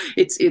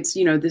 It's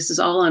this is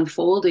all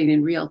unfolding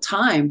in real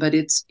time, but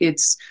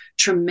it's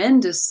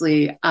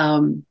tremendously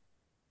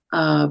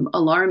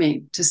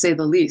alarming, to say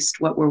the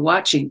least, what we're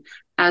watching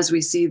as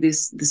we see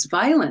this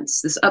violence,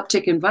 this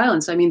uptick in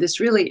violence. I mean, this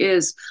really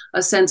is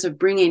a sense of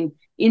bringing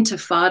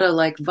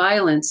intifada-like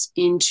violence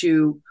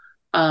into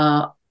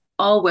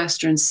all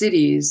Western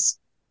cities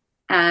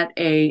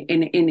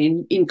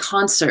in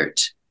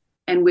concert,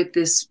 and with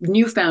this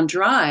newfound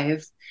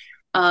drive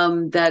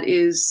that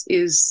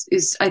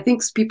is I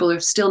think people are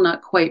still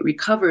not quite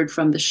recovered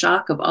from the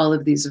shock of all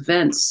of these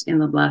events in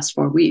the last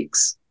 4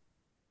 weeks.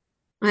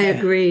 I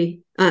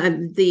agree.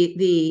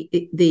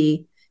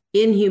 The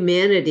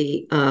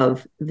inhumanity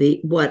of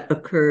what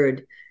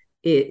occurred,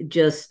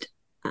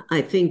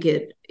 I think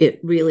it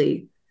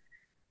really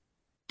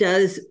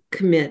does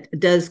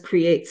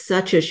create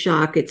such a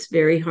shock. It's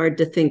very hard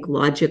to think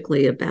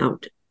logically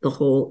about the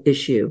whole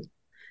issue.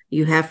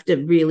 You have to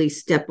really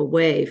step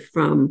away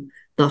from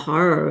the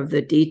horror of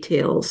the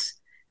details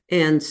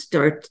and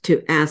start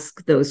to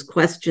ask those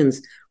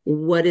questions.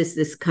 What is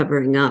this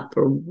covering up?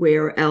 Or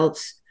where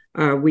else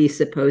are we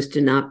supposed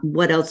to not?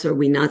 What else are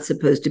we not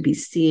supposed to be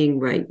seeing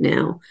right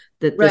now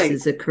that this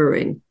is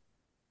occurring?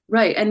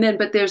 Right. And then,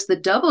 but there's the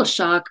double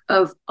shock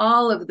of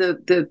all of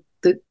the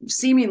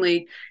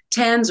seemingly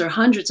tens or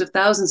hundreds of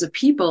thousands of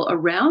people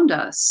around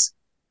us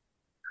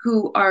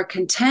who are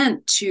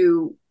content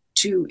to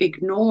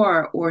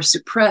ignore or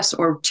suppress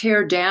or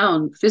tear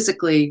down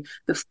physically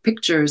the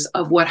pictures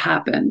of what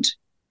happened.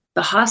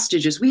 The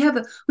hostages. We have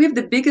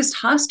the biggest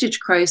hostage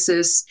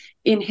crisis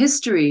in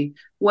history.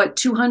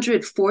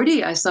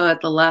 240, I saw at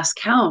the last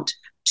count,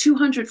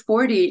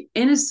 240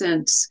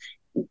 innocents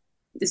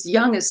as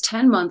young as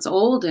 10 months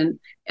old and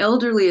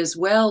elderly as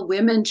well,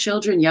 women,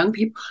 children, young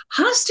people,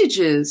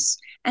 hostages.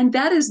 And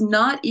that is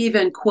not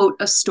even, quote,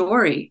 a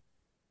story.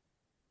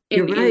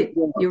 You're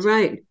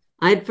right.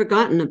 I'd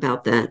forgotten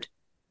about that.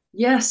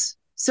 Yes.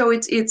 So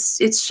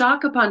it's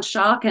shock upon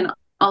shock. And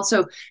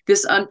also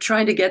this,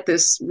 trying to get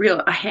this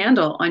a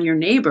handle on your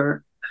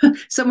neighbor,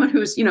 someone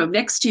who's,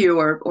 next to you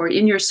or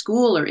in your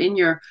school or in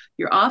your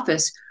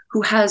office,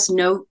 who has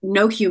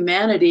no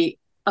humanity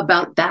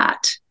about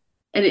that.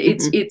 And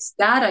it's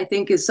that, I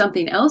think, is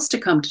something else to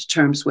come to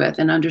terms with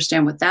and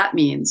understand what that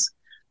means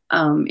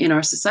in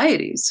our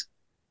societies.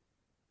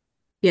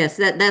 Yes,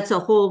 that's a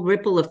whole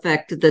ripple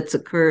effect that's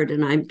occurred,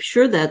 and I'm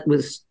sure that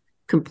was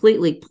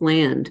completely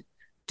planned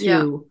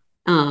to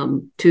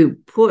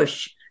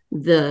push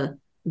the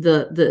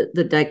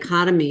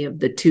dichotomy of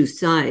the two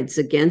sides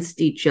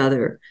against each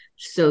other,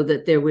 so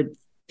that there would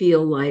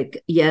feel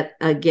like yet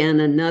again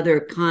another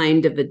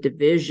kind of a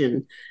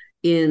division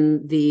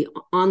in the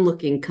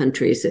onlooking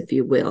countries, if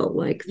you will,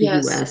 like the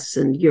US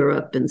and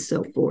Europe and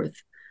so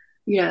forth.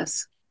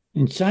 Yes.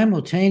 And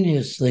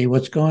simultaneously,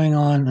 what's going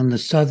on the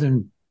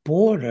southern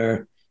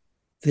border,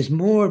 there's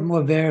more and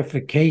more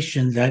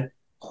verification that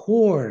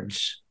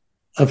hordes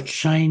of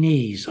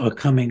Chinese are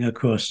coming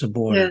across the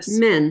border. Yes.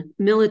 Men,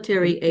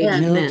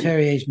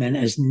 military-aged men,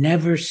 as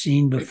never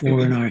seen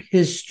before in our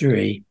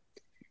history.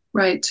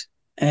 Right.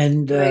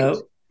 And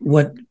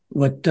what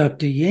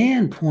Dr.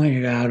 Yan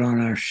pointed out on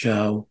our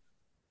show,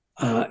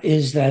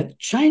 is that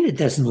China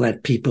doesn't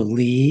let people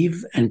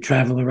leave and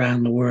travel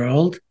around the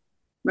world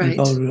and Right.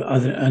 go to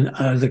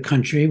other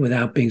country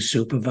without being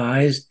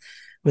supervised,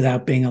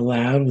 without being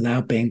allowed,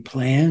 without being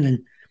planned. And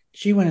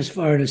she went as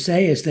far to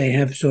say as they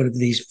have sort of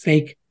these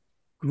fake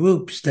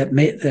groups that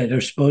are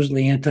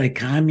supposedly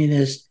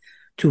anti-communist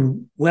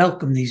to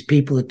welcome these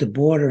people at the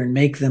border and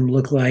make them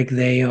look like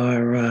they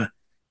are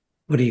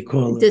what do you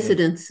call it?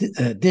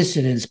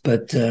 Dissidents,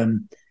 but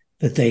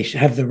that they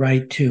have the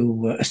right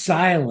to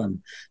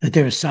asylum, that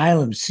they're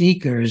asylum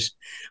seekers,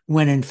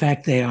 when in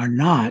fact they are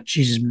not.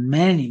 She says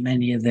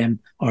many of them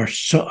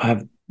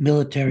have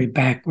military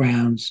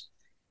backgrounds,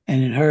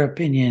 and in her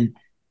opinion,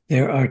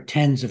 there are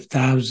tens of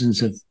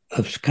thousands of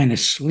kind of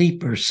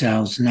sleeper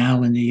cells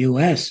now in the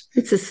U.S.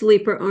 It's a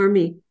sleeper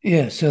army.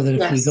 Yeah, so that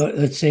if we go,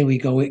 let's say we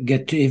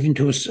get to even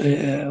to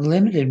a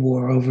limited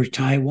war over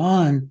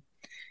Taiwan,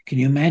 can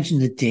you imagine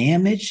the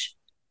damage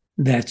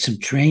that some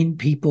trained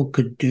people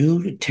could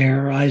do to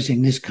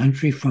terrorizing this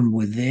country from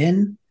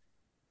within,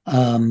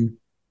 to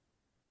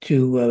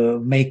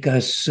make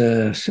us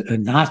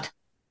not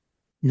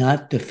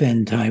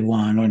defend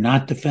Taiwan or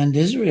not defend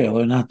Israel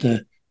or not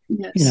to,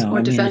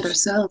 defend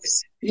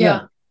ourselves.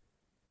 Yeah.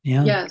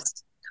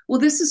 Yes. Well,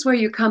 this is where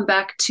you come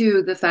back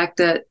to the fact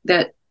that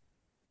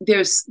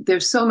there's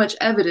so much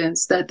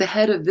evidence that the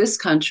head of this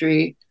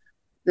country,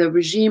 the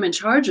regime in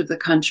charge of the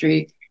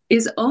country,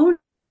 is owned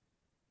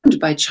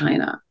by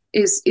China,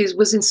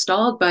 was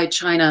installed by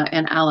China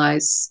and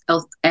allies,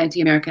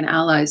 anti-American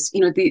allies.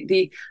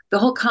 The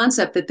whole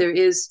concept that there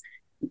is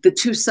the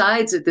two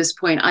sides at this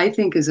point, I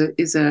think, is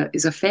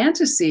a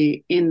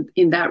fantasy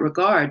in that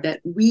regard,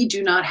 that we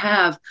do not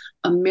have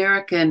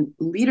American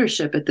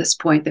leadership at this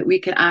point that we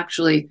can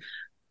actually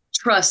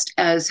trust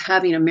as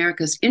having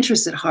America's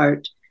interests at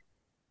heart.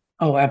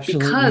 Oh,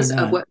 absolutely. Because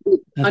of what we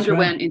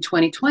underwent in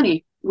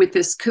 2020 with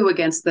this coup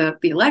against the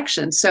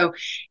election. So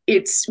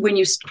it's when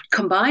you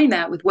combine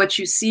that with what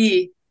you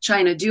see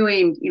China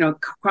doing,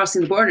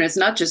 crossing the border. It's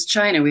not just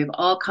China. We have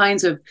all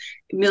kinds of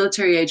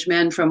military-age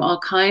men from all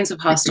kinds of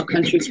hostile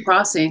countries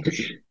crossing.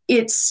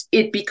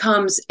 It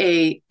becomes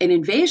an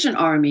invasion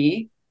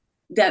army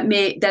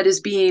that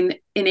is being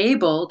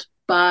enabled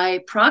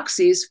by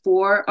proxies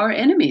for our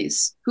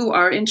enemies who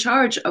are in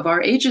charge of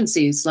our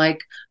agencies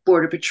like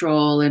Border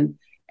Patrol and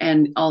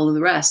all of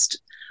the rest.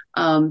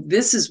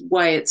 This is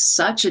why it's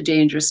such a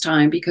dangerous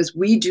time, because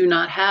we do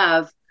not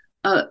have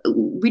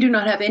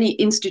any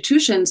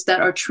institutions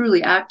that are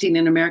truly acting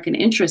in American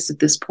interests at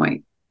this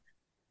point.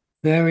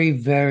 Very,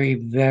 very,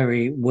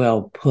 very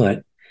well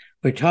put.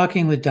 We're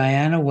talking with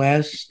Diana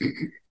West.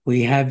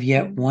 We have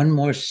yet one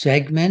more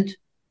segment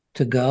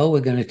to go.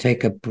 We're going to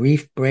take a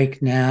brief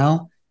break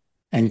now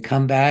and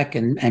come back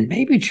and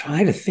maybe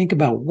try to think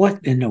about what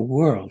in the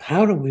world,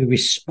 how do we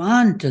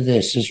respond to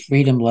this as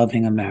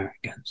freedom-loving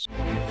Americans?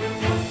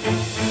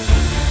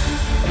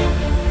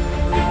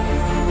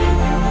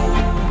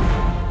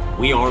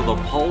 We are the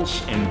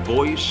pulse and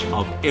voice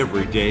of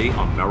everyday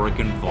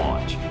American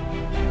thought.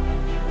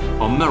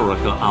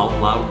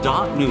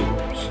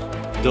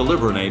 AmericaOutloud.news,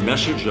 delivering a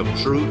message of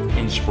truth,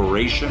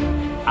 inspiration,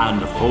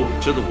 and hope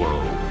to the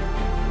world.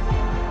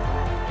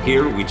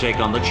 Here we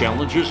take on the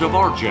challenges of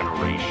our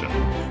generation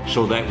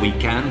so that we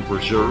can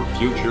preserve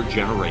future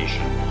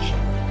generations.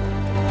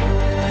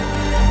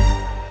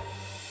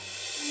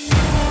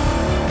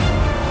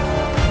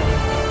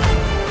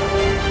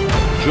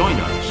 Join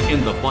us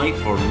in the fight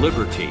for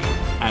liberty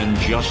and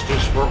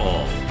justice for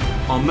all.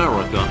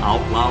 America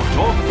Out Loud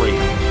Talk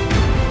Radio.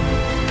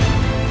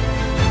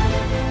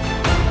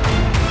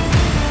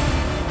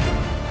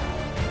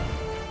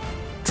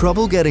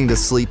 Trouble getting to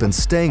sleep and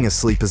staying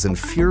asleep is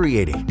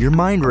infuriating. Your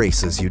mind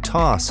races, you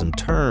toss and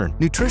turn.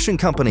 Nutrition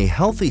company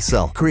Healthy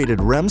Cell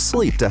created REM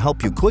sleep to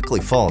help you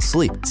quickly fall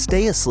asleep,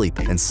 stay asleep,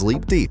 and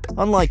sleep deep.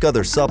 Unlike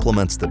other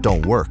supplements that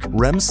don't work,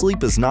 REM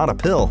sleep is not a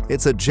pill.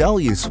 It's a gel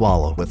you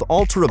swallow with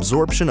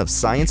ultra-absorption of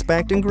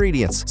science-backed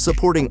ingredients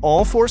supporting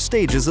all 4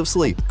 stages of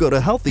sleep. Go to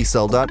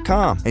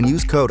healthycell.com and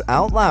use code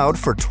OUTLOUD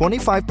for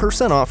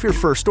 25% off your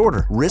first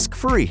order.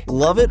 Risk-free.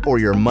 Love it or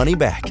your money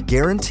back.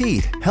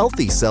 Guaranteed.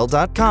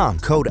 Healthycell.com.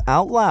 Code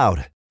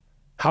OUTLOUD.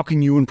 How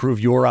can you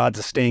improve your odds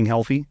of staying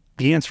healthy?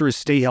 The answer is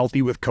stay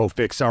healthy with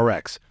Cofix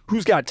RX.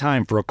 Who's got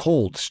time for a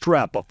cold,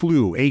 strep, a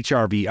flu,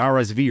 HRV,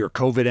 RSV, or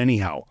COVID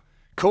anyhow?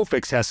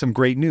 Cofix has some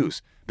great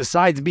news.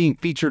 Besides being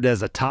featured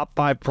as a top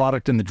 5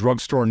 product in the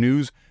drugstore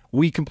news,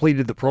 we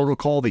completed the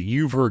protocol that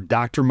you've heard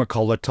Dr.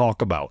 McCullough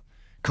talk about.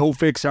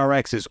 Cofix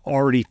RX is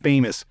already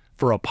famous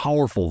for a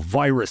powerful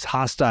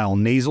virus-hostile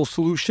nasal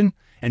solution,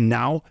 and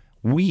now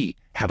we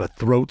have a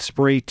throat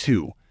spray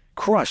too.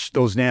 Crush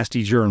those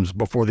nasty germs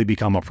before they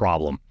become a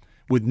problem.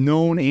 With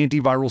known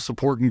antiviral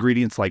support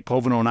ingredients like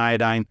povidone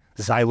iodine,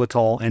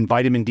 xylitol, and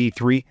vitamin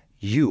D3,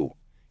 you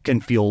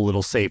can feel a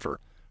little safer.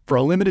 For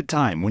a limited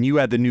time, when you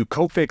add the new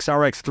Cofix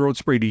RX throat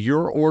spray to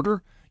your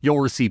order,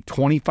 you'll receive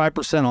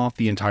 25% off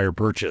the entire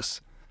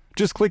purchase.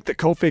 Just click the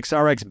Cofix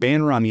RX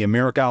banner on the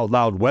America Out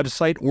Loud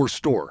website or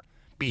store.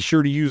 Be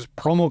sure to use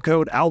promo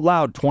code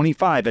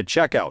OUTLOUD25 at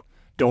checkout.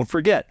 Don't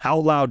forget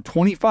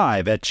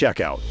OUTLOUD25 at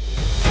checkout.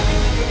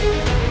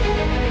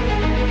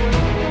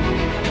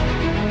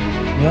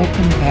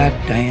 Welcome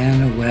back,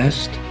 Diana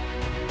West,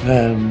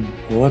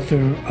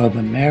 author of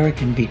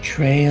American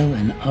Betrayal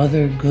and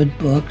Other Good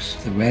Books,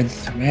 The Red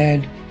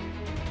Thread.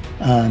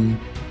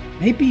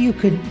 Maybe you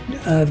could,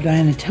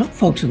 Diana, tell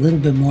folks a little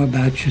bit more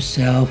about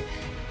yourself,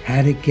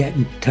 how to get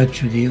in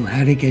touch with you,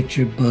 how to get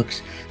your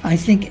books. I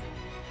think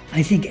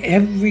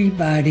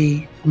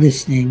everybody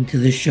listening to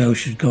the show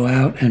should go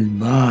out and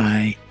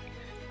buy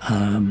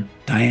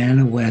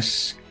Diana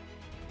West's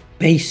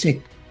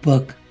basic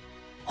book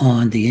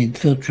on the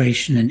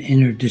infiltration and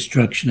inner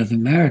destruction of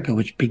America,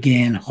 which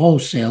began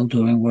wholesale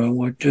during World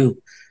War II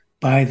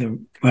by the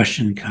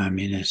Russian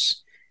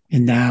communists,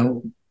 and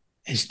now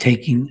is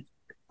going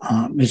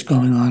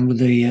on with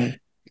the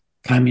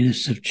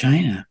communists of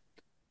China.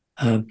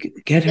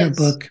 Get her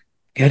book.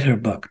 Get her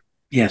book.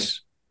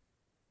 Yes.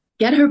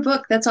 Get her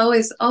book. That's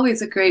always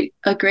a great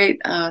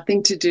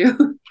thing to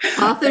do.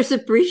 Authors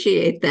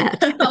appreciate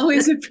that.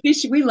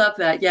 We love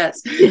that.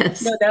 Yes.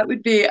 No, that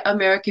would be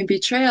American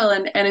Betrayal.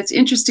 And it's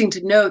interesting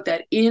to note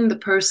that in the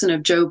person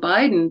of Joe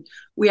Biden,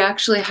 we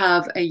actually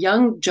have a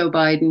young Joe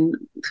Biden,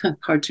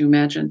 hard to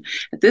imagine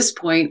at this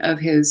point of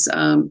his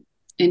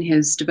in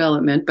his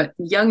development, but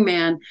young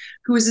man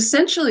who was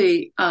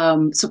essentially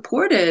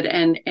supported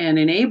and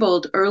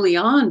enabled early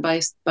on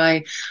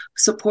by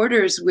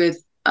supporters with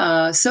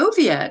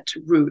Soviet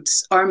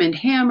roots, Armand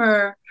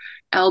Hammer,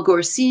 Al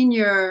Gore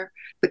Sr.,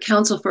 the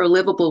Council for a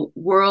Livable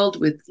World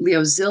with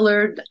Leo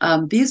Szilard.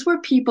 These were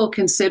people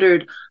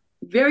considered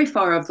very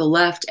far of the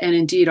left, and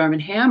indeed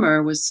Armand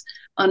Hammer was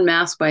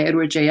unmasked by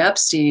Edward J.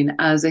 Epstein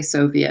as a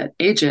Soviet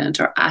agent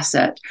or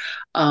asset,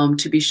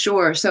 to be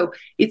sure. So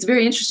it's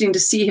very interesting to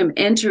see him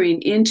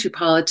entering into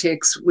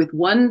politics with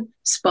one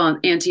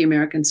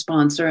anti-American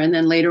sponsor, and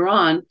then later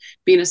on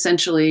being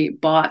essentially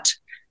bought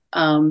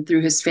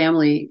through his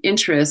family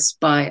interests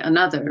by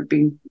another,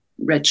 being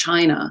Red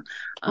China.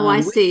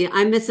 I see.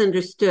 I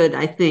misunderstood,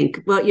 I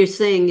think. What you're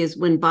saying is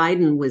when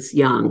Biden was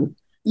young.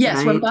 Yes,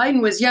 right? When Biden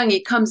was young,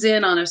 he comes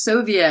in on a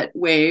Soviet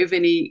wave,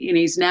 and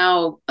he's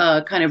now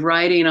kind of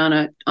riding on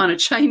a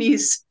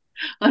Chinese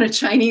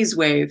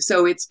wave.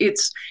 So it's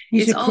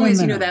always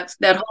criminal.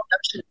 that whole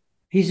notion.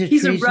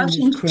 He's a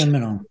Russian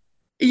criminal.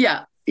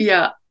 Yeah.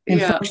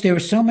 And folks, there were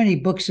so many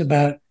books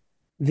about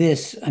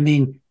this. I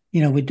mean,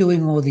 we're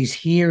doing all these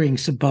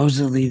hearings,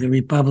 supposedly the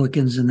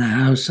Republicans in the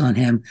House on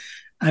him.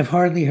 I've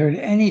hardly heard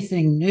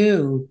anything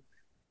new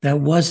that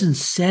wasn't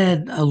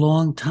said a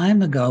long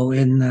time ago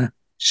in the.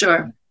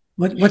 Sure.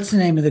 What's the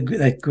name of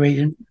that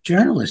great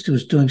journalist who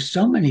was doing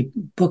so many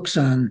books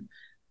on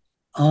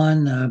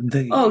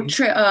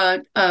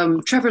the?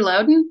 Trevor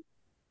Loudon.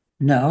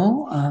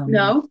 No.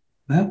 No.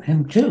 Well,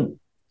 him too.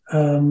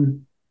 Oh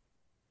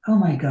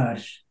my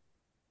gosh.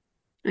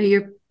 Oh,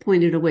 you're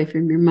pointed away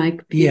from your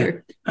mic,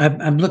 Peter. Yeah,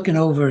 I'm looking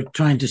over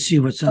trying to see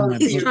what's on my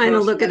book. He's trying to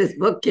look at his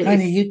bookcase.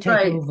 Heidi, you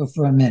take over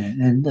for a minute,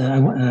 and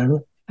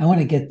I want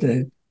to get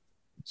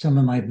some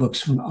of my books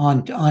from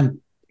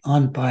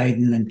on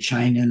Biden and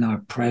China and our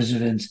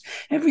presidents.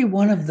 Every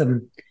one of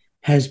them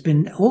has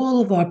been,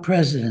 all of our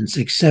presidents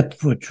except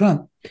for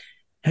Trump,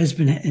 has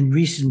been in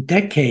recent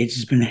decades,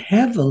 has been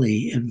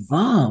heavily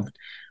involved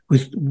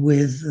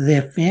with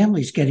their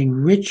families getting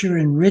richer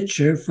and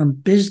richer from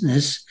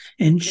business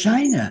in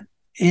China,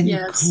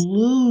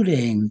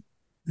 including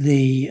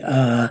the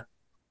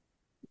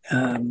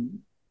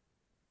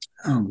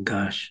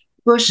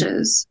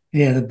Bushes.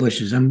 Yeah, the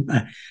Bushes. I'm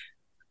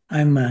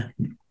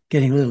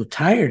getting a little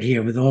tired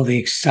here with all the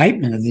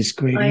excitement of this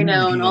great. I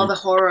know, and all the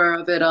horror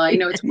of it all.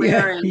 It's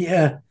wearing.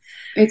 Yeah.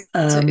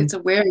 It's a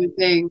wearing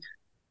thing.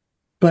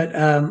 But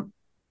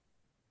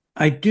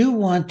I do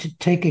want to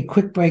take a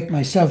quick break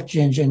myself,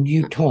 Ginger, and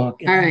you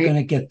talk. And I'm going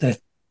to get this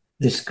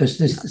because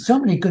there's so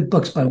many good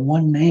books by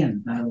one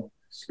man.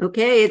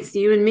 Okay, it's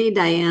you and me,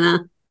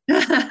 Diana.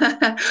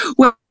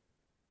 Well,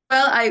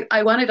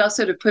 I wanted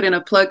also to put in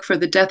a plug for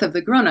The Death of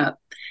the Grown-Up,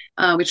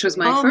 which was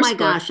my first book. Oh my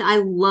gosh, I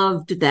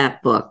loved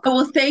that book. Oh,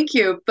 well, thank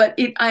you. But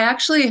I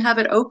actually have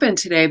it open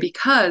today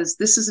because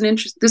this is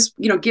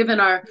given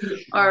our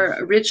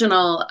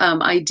original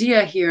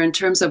idea here in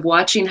terms of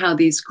watching how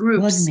these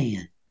groups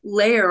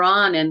layer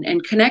on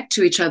and connect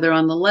to each other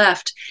on the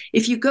left.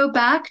 If you go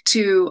back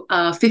to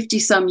 50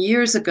 some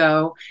years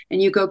ago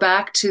and you go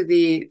back to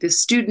the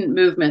student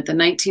movement, the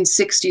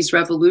 1960s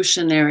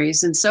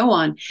revolutionaries and so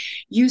on,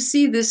 you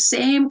see the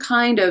same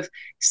kind of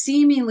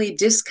seemingly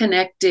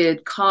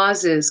disconnected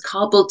causes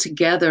cobbled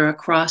together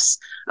across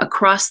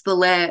the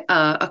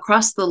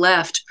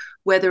left,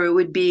 whether it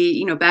would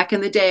be, back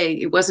in the day,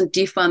 it wasn't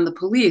defund the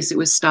police, it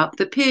was stop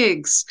the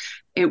pigs.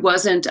 It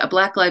wasn't a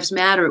Black Lives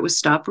Matter. It was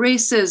stop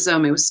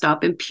racism. It was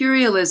stop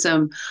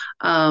imperialism,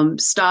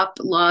 stop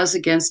laws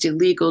against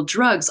illegal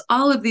drugs,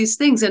 all of these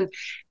things.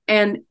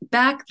 And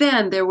back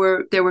then there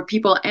were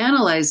people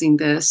analyzing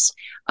this,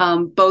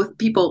 both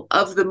people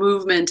of the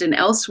movement and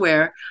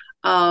elsewhere.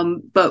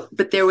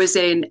 But there was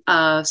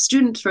a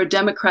Student for a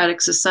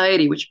Democratic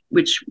Society,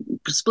 which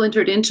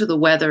splintered into the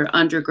Weather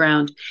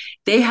Underground.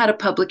 They had a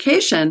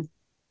publication,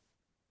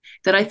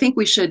 that I think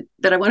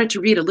that I wanted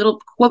to read a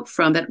little quote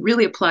from that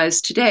really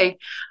applies today.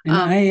 And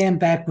I am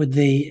back with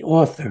the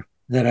author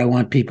that I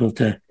want people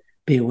to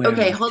be aware of.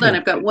 Okay, hold on.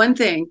 I've got one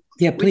thing.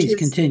 Yeah, please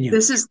continue.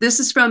 This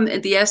is from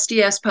the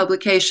SDS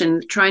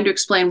publication trying to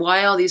explain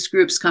why all these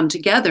groups come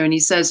together. And he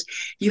says,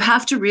 you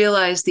have to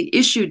realize the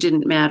issue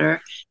didn't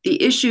matter.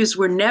 The issues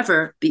were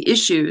never the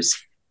issues.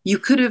 You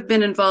could have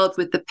been involved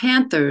with the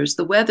Panthers,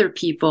 the Weather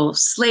People,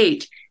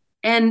 Slate,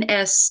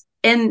 SNCC,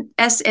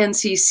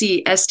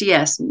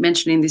 SDS,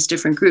 mentioning these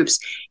different groups.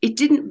 It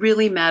didn't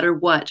really matter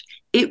what.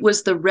 It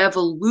was the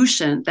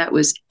revolution that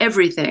was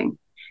everything.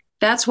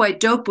 That's why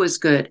dope was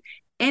good.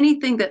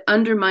 Anything that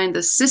undermined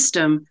the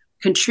system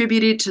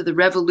contributed to the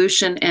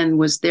revolution and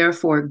was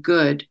therefore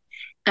good.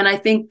 And I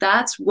think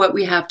that's what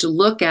we have to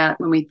look at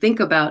when we think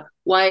about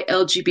why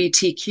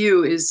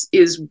LGBTQ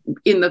is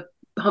in the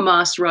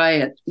Hamas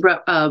riot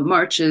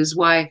marches,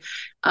 why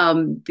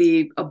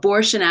the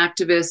abortion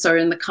activists are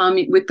in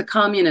with the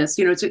communists.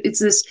 It's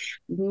this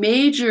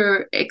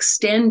major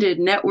extended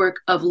network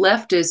of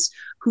leftists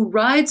who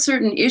ride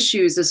certain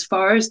issues as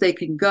far as they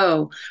can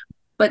go,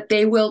 but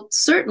they will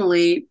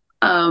certainly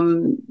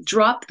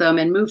drop them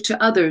and move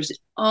to others,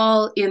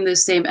 all in the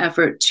same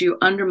effort to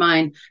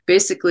undermine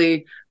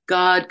basically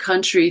God,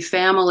 country,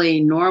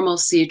 family,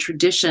 normalcy,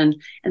 tradition.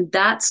 And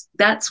that's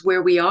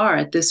where we are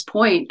at this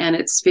point. And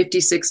it's 50,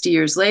 60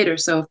 years later.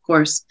 So, of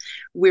course,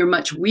 we're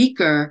much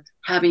weaker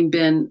having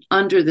been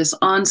under this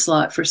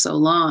onslaught for so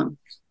long.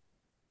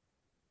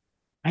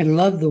 I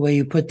love the way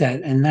you put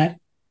that. And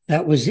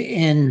that was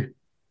in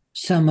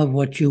some of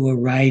what you were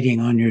writing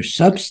on your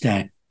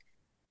Substack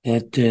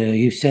that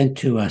you sent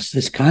to us,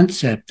 this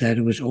concept that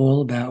it was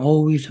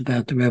always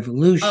about the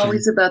revolution.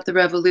 Always about the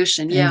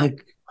revolution, yeah. And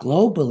the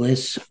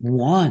globalists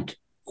want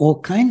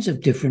all kinds of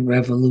different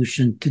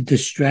revolution to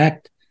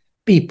distract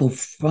people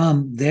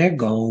from their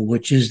goal,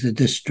 which is the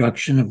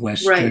destruction of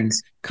Western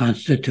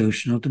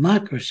constitutional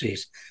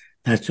democracies.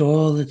 That's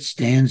all that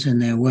stands in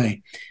their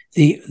way.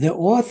 The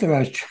author, I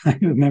was trying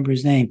to remember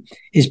his name,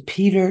 is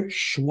Peter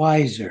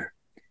Schweizer.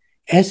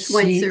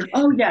 Schweizer.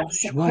 Oh,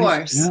 yes, of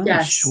course. No,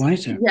 yes.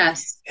 Schweizer.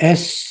 Yes.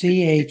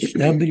 Schweizer.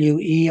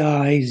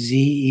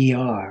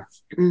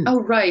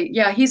 Oh, right.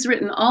 Yeah, he's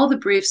written all the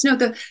briefs. No,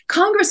 the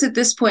Congress at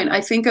this point,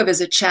 I think of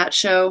as a chat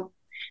show.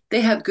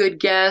 They have good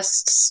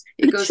guests.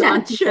 It goes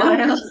on for a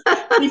while.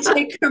 They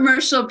take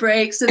commercial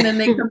breaks and then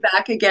they come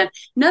back again.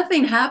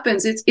 Nothing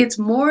happens. It's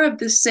more of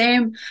the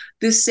same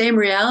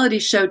reality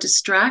show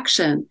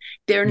distraction.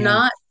 They're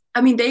not,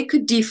 they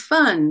could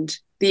defund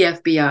the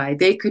FBI.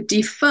 They could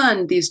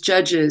defund these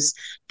judges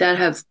that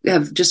have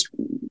just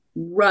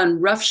run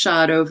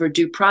roughshod over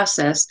due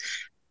process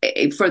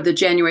for the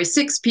January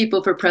 6th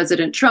people, for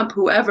President Trump,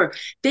 whoever.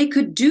 They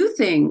could do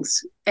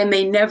things and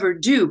they never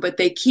do, but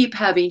they keep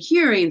having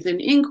hearings and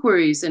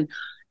inquiries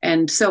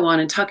and so on,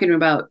 and talking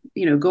about,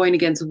 going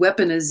against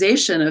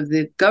weaponization of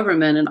the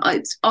government. And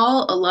it's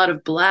all a lot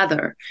of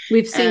blather.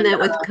 We've seen that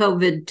with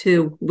COVID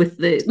too, with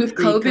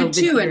COVID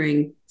too.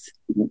 hearing.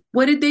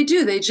 What did they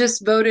do? They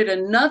just voted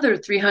another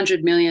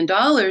 $300 million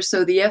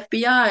so the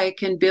FBI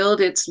can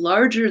build its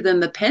larger than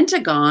the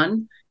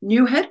Pentagon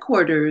new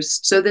headquarters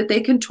so that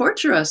they can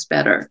torture us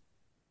better.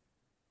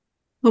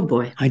 Oh,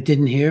 boy. I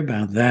didn't hear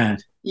about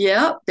that.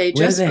 Yeah, they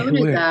just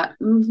voted that.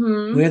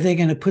 Mm-hmm. Where are they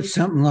going to put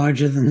something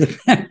larger than the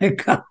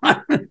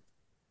Pentagon?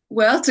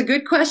 Well, it's a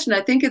good question.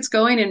 I think it's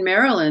going in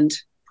Maryland.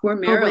 Poor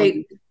Maryland. Oh,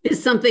 wait.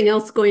 Is something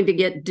else going to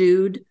get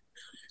dude?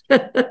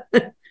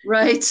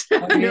 Right.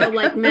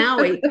 Like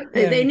Maui.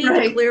 They need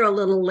to clear a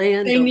little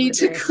land. They need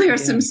to clear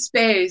some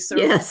space.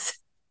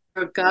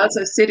 Or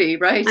Gaza City,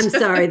 right? I'm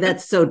sorry,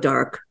 that's so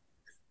dark.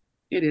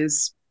 It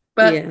is.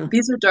 But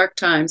these are dark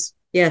times.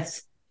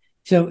 Yes.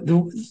 So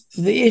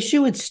the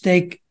issue at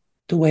stake,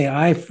 the way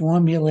I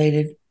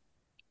formulated,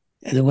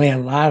 the way a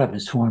lot of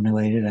us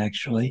formulated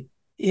actually,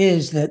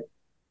 is that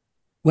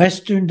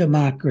Western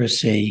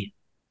democracy,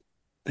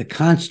 the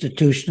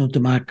constitutional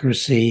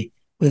democracy,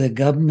 where the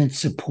government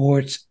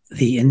supports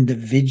the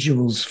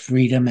individual's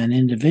freedom and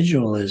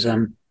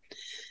individualism,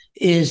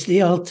 is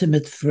the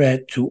ultimate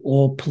threat to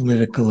all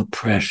political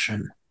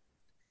oppression.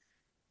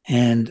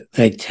 And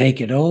they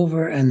take it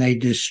over and they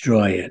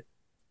destroy it.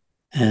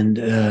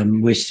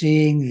 And we're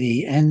seeing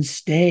the end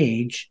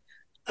stage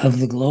of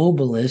the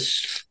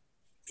globalists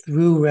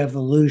through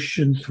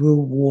revolution, through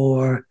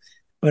war,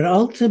 but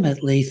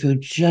ultimately through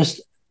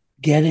just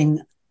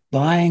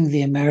buying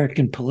the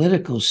American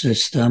political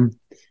system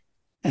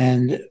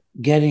and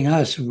getting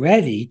us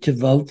ready to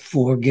vote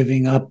for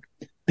giving up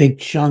big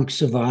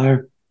chunks of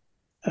our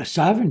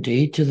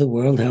sovereignty to the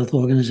World Health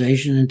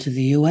Organization and to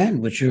the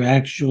UN, which are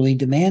actually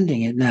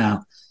demanding it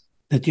now,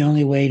 that the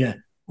only way to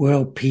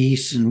world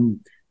peace and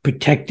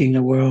protecting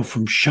the world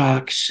from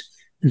shocks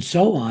and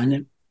so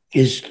on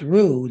is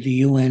through the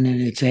UN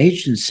and its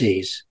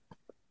agencies.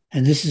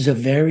 And this is a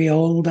very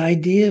old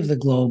idea of the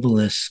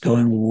globalists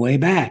going way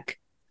back.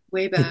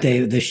 That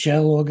the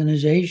shell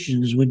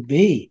organizations would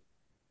be,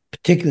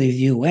 particularly the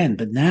UN,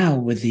 but now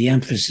with the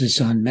emphasis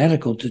on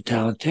medical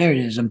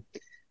totalitarianism,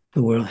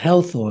 the World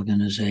Health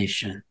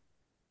Organization.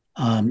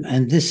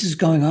 And this is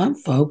going on,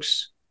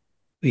 folks.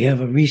 We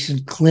have a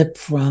recent clip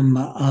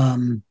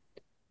from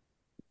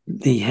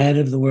the head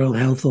of the World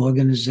Health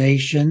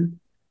Organization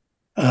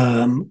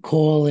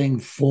calling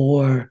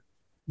for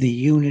the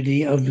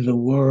unity of the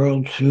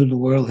world through the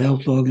World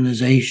Health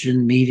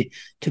Organization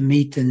to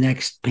meet the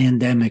next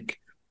pandemic.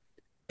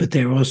 But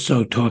they're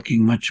also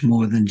talking much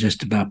more than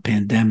just about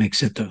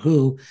pandemics at the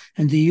WHO.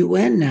 And the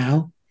UN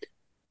now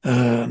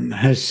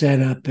has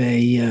set up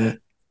a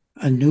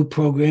new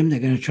program they're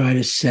going to try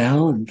to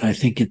sell. And I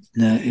think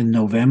in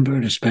November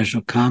at a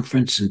special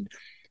conference, and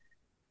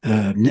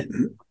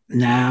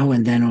now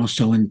and then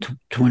also in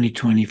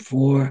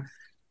 2024,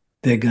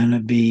 they're going to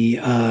be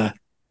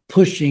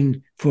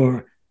pushing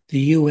for the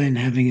UN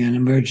having an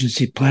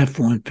emergency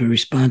platform to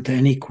respond to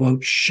any,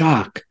 quote,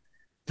 shock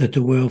that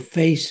the world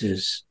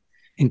faces,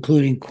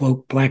 including,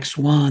 quote, black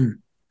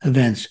swan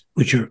events,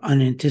 which are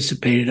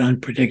unanticipated,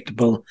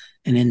 unpredictable,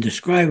 and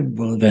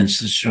indescribable events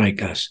that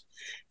strike us,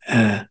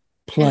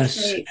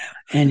 plus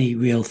any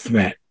real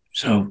threat.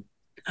 So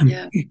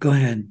go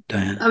ahead,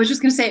 Diane. I was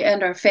just going to say,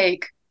 and are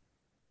fake.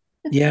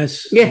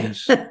 Yes.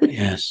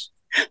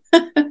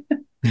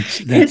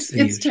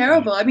 It's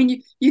terrible. I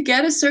mean, you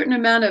get a certain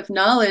amount of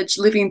knowledge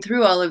living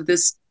through all of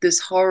this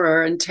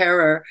horror and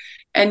terror,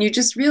 and you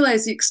just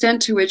realize the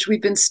extent to which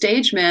we've been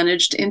stage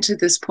managed into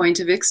this point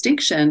of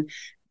extinction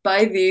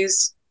by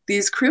these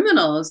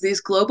criminals,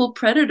 these global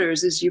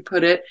predators, as you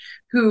put it,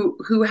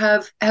 who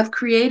have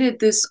created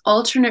this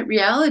alternate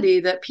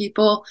reality that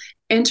people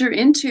enter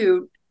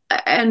into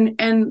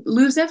and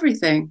lose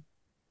everything.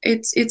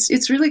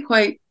 It's really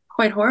quite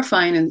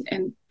horrifying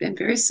and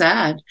very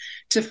sad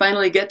to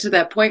finally get to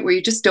that point where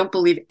you just don't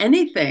believe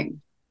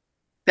anything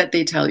that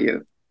they tell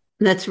you.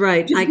 That's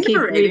right.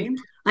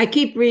 I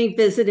keep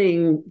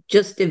revisiting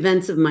just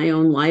events of my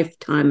own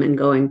lifetime and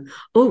going,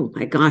 oh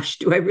my gosh,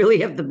 do I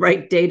really have the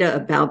right data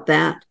about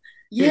that?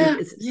 Yeah.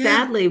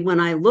 Sadly, when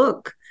I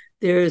look,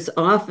 there's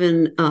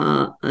often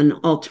an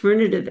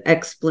alternative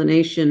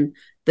explanation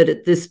that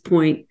at this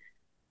point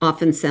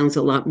often sounds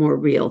a lot more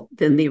real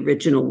than the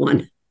original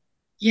one.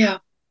 Yeah,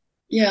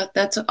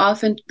 that's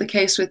often the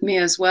case with me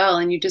as well.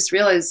 And you just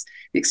realize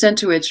the extent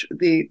to which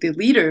the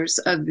leaders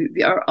of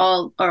are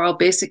all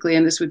basically,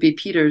 and this would be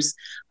Peter's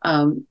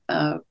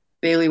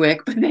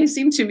bailiwick, but they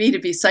seem to me to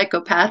be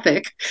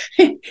psychopathic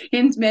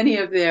in many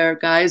of their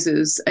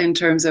guises in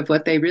terms of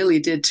what they really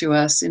did to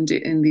us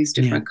in these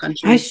different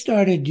countries. I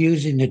started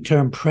using the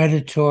term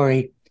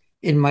predatory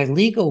in my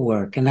legal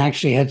work and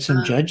actually had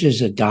some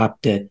judges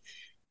adopt it.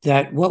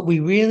 That what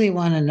we really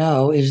want to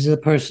know is the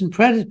person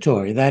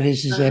predatory. That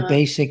is their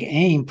basic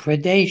aim,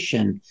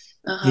 predation,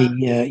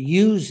 the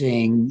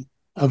using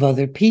of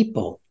other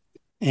people,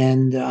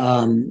 and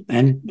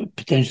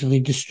potentially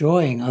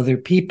destroying other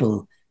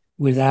people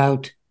with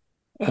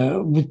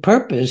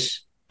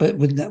purpose, but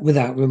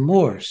without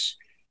remorse.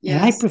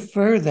 Yes. And I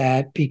prefer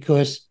that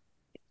because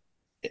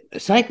a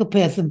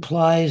psychopath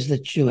implies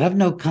that you have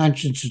no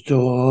conscience at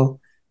all.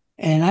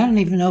 And I don't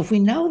even know if we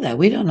know that.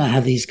 We don't know how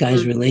these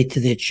guys relate to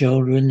their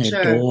children,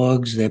 their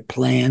dogs, their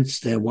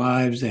plants, their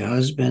wives, their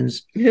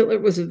husbands. Hitler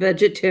was a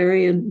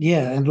vegetarian.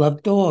 Yeah, and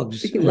loved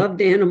dogs. He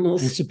loved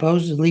animals. And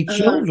supposedly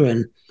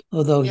children,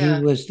 although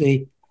he was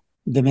the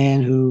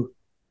man who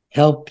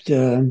helped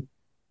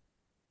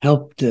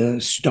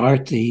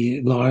start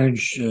the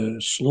large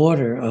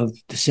slaughter of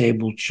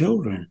disabled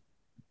children,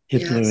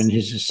 Hitler and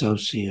his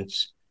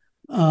associates.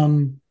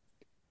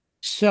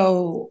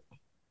 So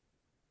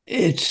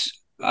it's...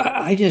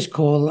 I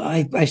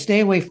stay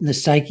away from the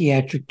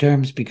psychiatric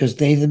terms because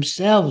they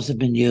themselves have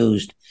been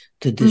used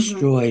to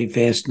destroy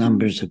vast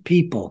numbers of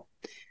people.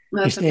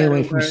 I stay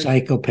away from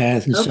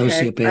psychopath and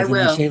sociopath. And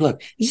I say,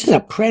 look, this is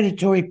a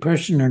predatory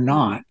person or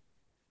not.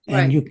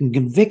 And you can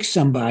convict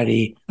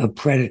somebody of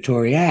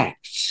predatory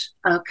acts.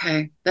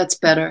 Okay, that's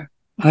better.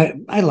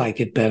 I like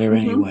it better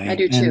anyway. I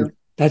do too. And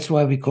that's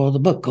why we call the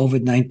book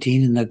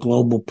COVID-19 and the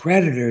Global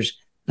Predators,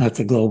 not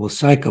the Global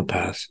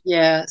Psychopaths.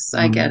 Yes,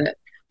 I get it.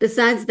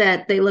 Besides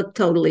that, they look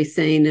totally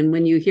sane. And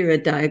when you hear a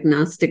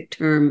diagnostic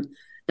term,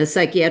 a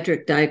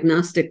psychiatric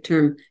diagnostic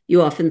term,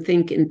 you often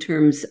think in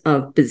terms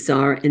of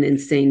bizarre and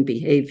insane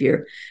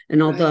behavior.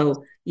 And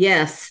although,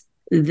 yes,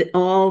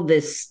 all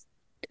this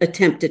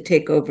attempt to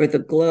take over the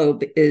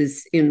globe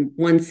is in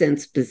one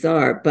sense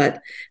bizarre,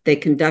 but they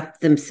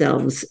conduct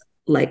themselves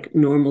like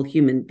normal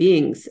human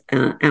beings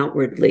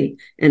outwardly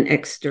and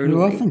externally.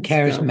 They're often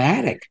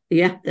charismatic. So,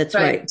 yeah, that's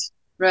right.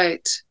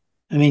 Right.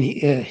 I mean,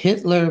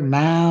 Hitler,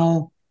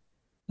 Mao,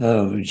 Xi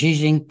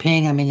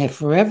Jinping, I mean, they're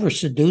forever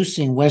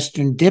seducing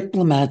Western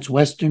diplomats,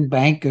 Western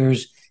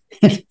bankers,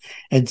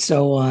 and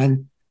so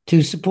on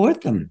to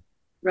support them.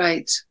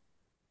 Right.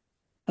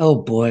 Oh,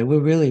 boy, we're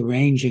really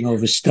ranging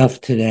over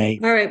stuff today.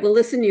 All right. Well,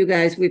 listen, you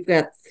guys, we've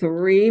got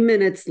 3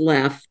 minutes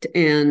left,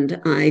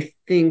 and I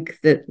think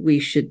that we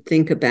should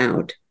think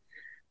about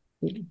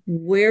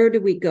where do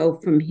we go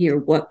from here?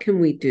 What can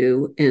we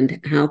do? And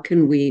how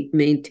can we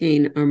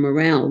maintain our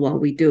morale while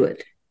we do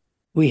it?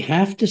 We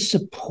have to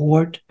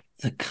support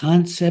the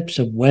concepts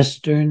of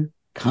Western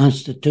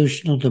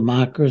constitutional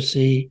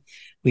democracy,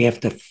 We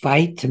have to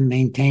fight to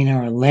maintain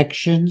our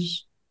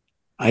elections.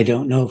 I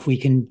don't know if we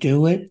can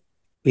do it.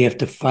 We have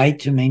to fight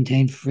to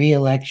maintain free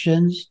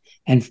elections.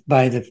 And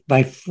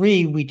by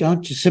free, we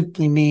don't just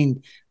simply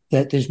mean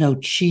that there's no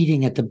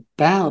cheating at the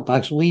ballot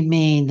box. We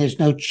mean there's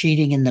no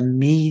cheating in the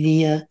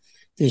media.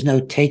 There's no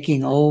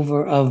taking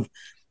over of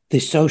the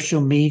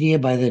social media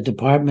by the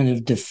Department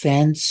of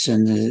Defense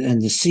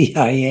and the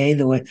CIA,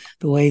 the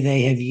way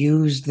they have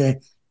used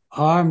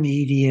our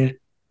media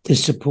to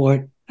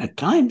support, at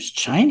times,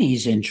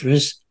 Chinese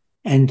interests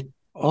and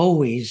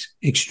always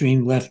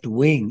extreme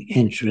left-wing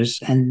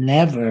interests and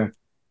never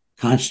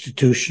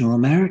constitutional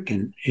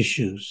American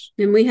issues.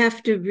 And we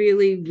have to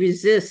really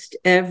resist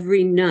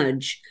every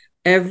nudge,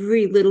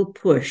 every little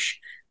push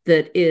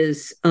that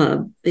is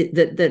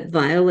that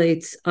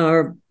violates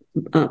our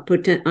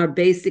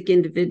basic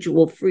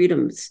individual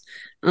freedoms.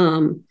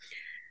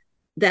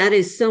 That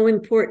is so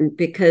important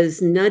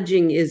because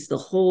nudging is the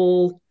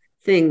whole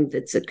thing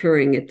that's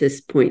occurring at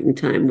this point in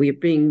time. We are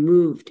being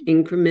moved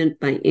increment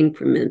by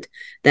increment.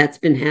 That's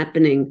been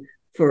happening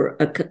for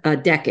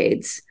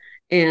decades.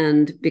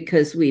 And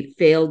because we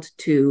failed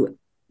to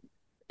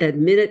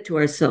admit it to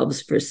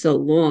ourselves for so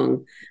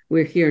long,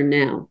 we're here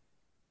now.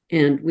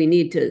 And we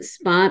need to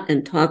spot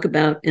and talk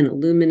about and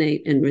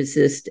illuminate and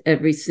resist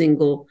every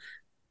single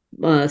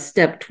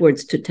step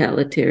towards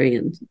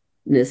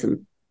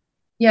totalitarianism.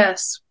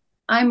 Yes,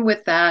 I'm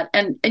with that.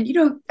 And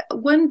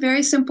one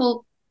very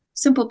simple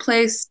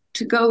place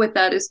to go with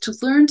that is to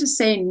learn to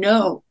say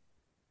no.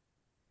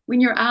 When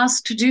you're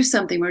asked to do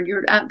something, when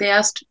they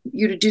asked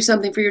you to do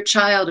something for your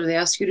child, or they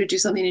asked you to do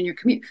something in your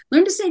community,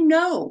 learn to say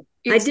no.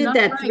 I did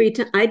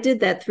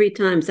that 3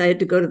 times. I had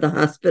to go to the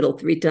hospital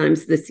 3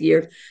 times this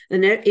year.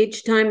 And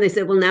each time they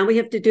said, well, now we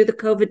have to do the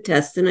COVID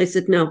test. And I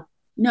said, no,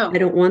 I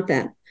don't want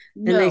that.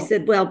 No. And they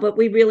said, well, but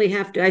we really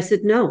have to. I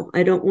said, no,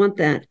 I don't want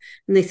that.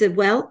 And they said,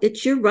 well,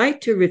 it's your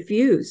right to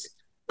refuse.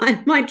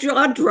 My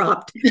jaw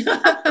dropped.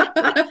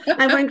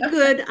 I went,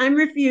 good, I'm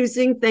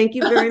refusing. Thank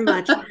you very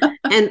much.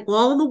 And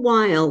all the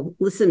while,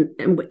 listen,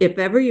 if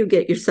ever you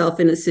get yourself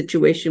in a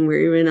situation where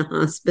you're in a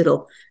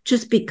hospital,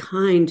 just be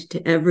kind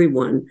to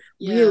everyone.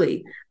 Yeah.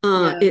 Really.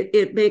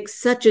 It makes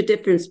such a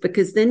difference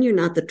because then you're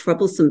not the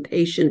troublesome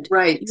patient.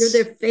 Right. You're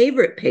their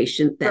favorite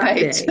patient that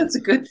day. That's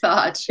a good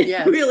thought.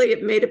 Yes. Really,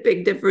 it made a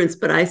big difference,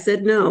 but I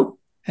said no.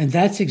 And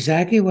that's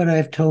exactly what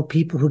I've told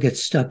people who get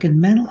stuck in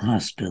mental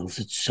hospitals.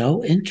 It's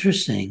so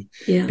interesting.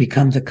 Yeah.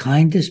 Become the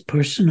kindest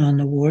person on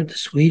the ward, the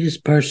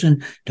sweetest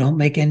person. Don't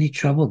make any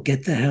trouble.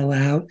 Get the hell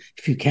out.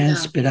 If you can,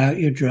 spit out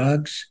your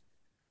drugs.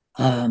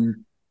 I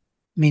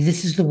mean,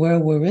 this is the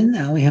world we're in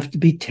now. We have to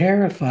be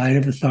terrified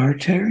of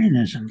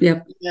authoritarianism.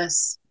 Yep.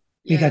 Yes.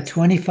 We got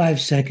 25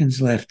 seconds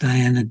left.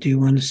 Diana, do you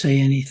want to say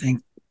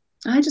anything?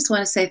 I just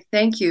want to say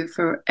thank you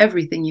for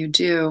everything you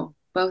do,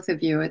 both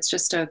of you. It's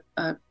just a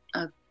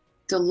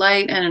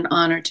delight and an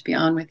honor to be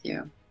on with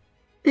you.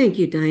 Thank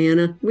you,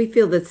 Diana. We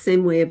feel the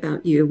same way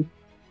about you.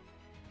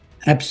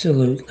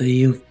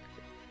 Absolutely.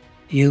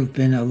 You've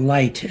been a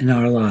light in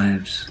our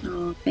lives.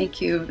 Oh, thank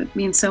you. That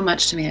means so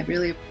much to me. I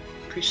really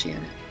appreciate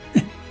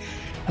it.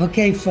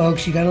 Okay,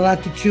 folks, you got a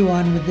lot to chew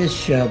on with this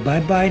show.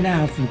 Bye-bye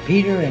now from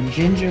Peter and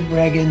Ginger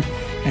Breggin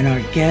and our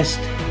guest,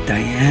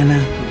 Diana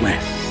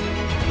West.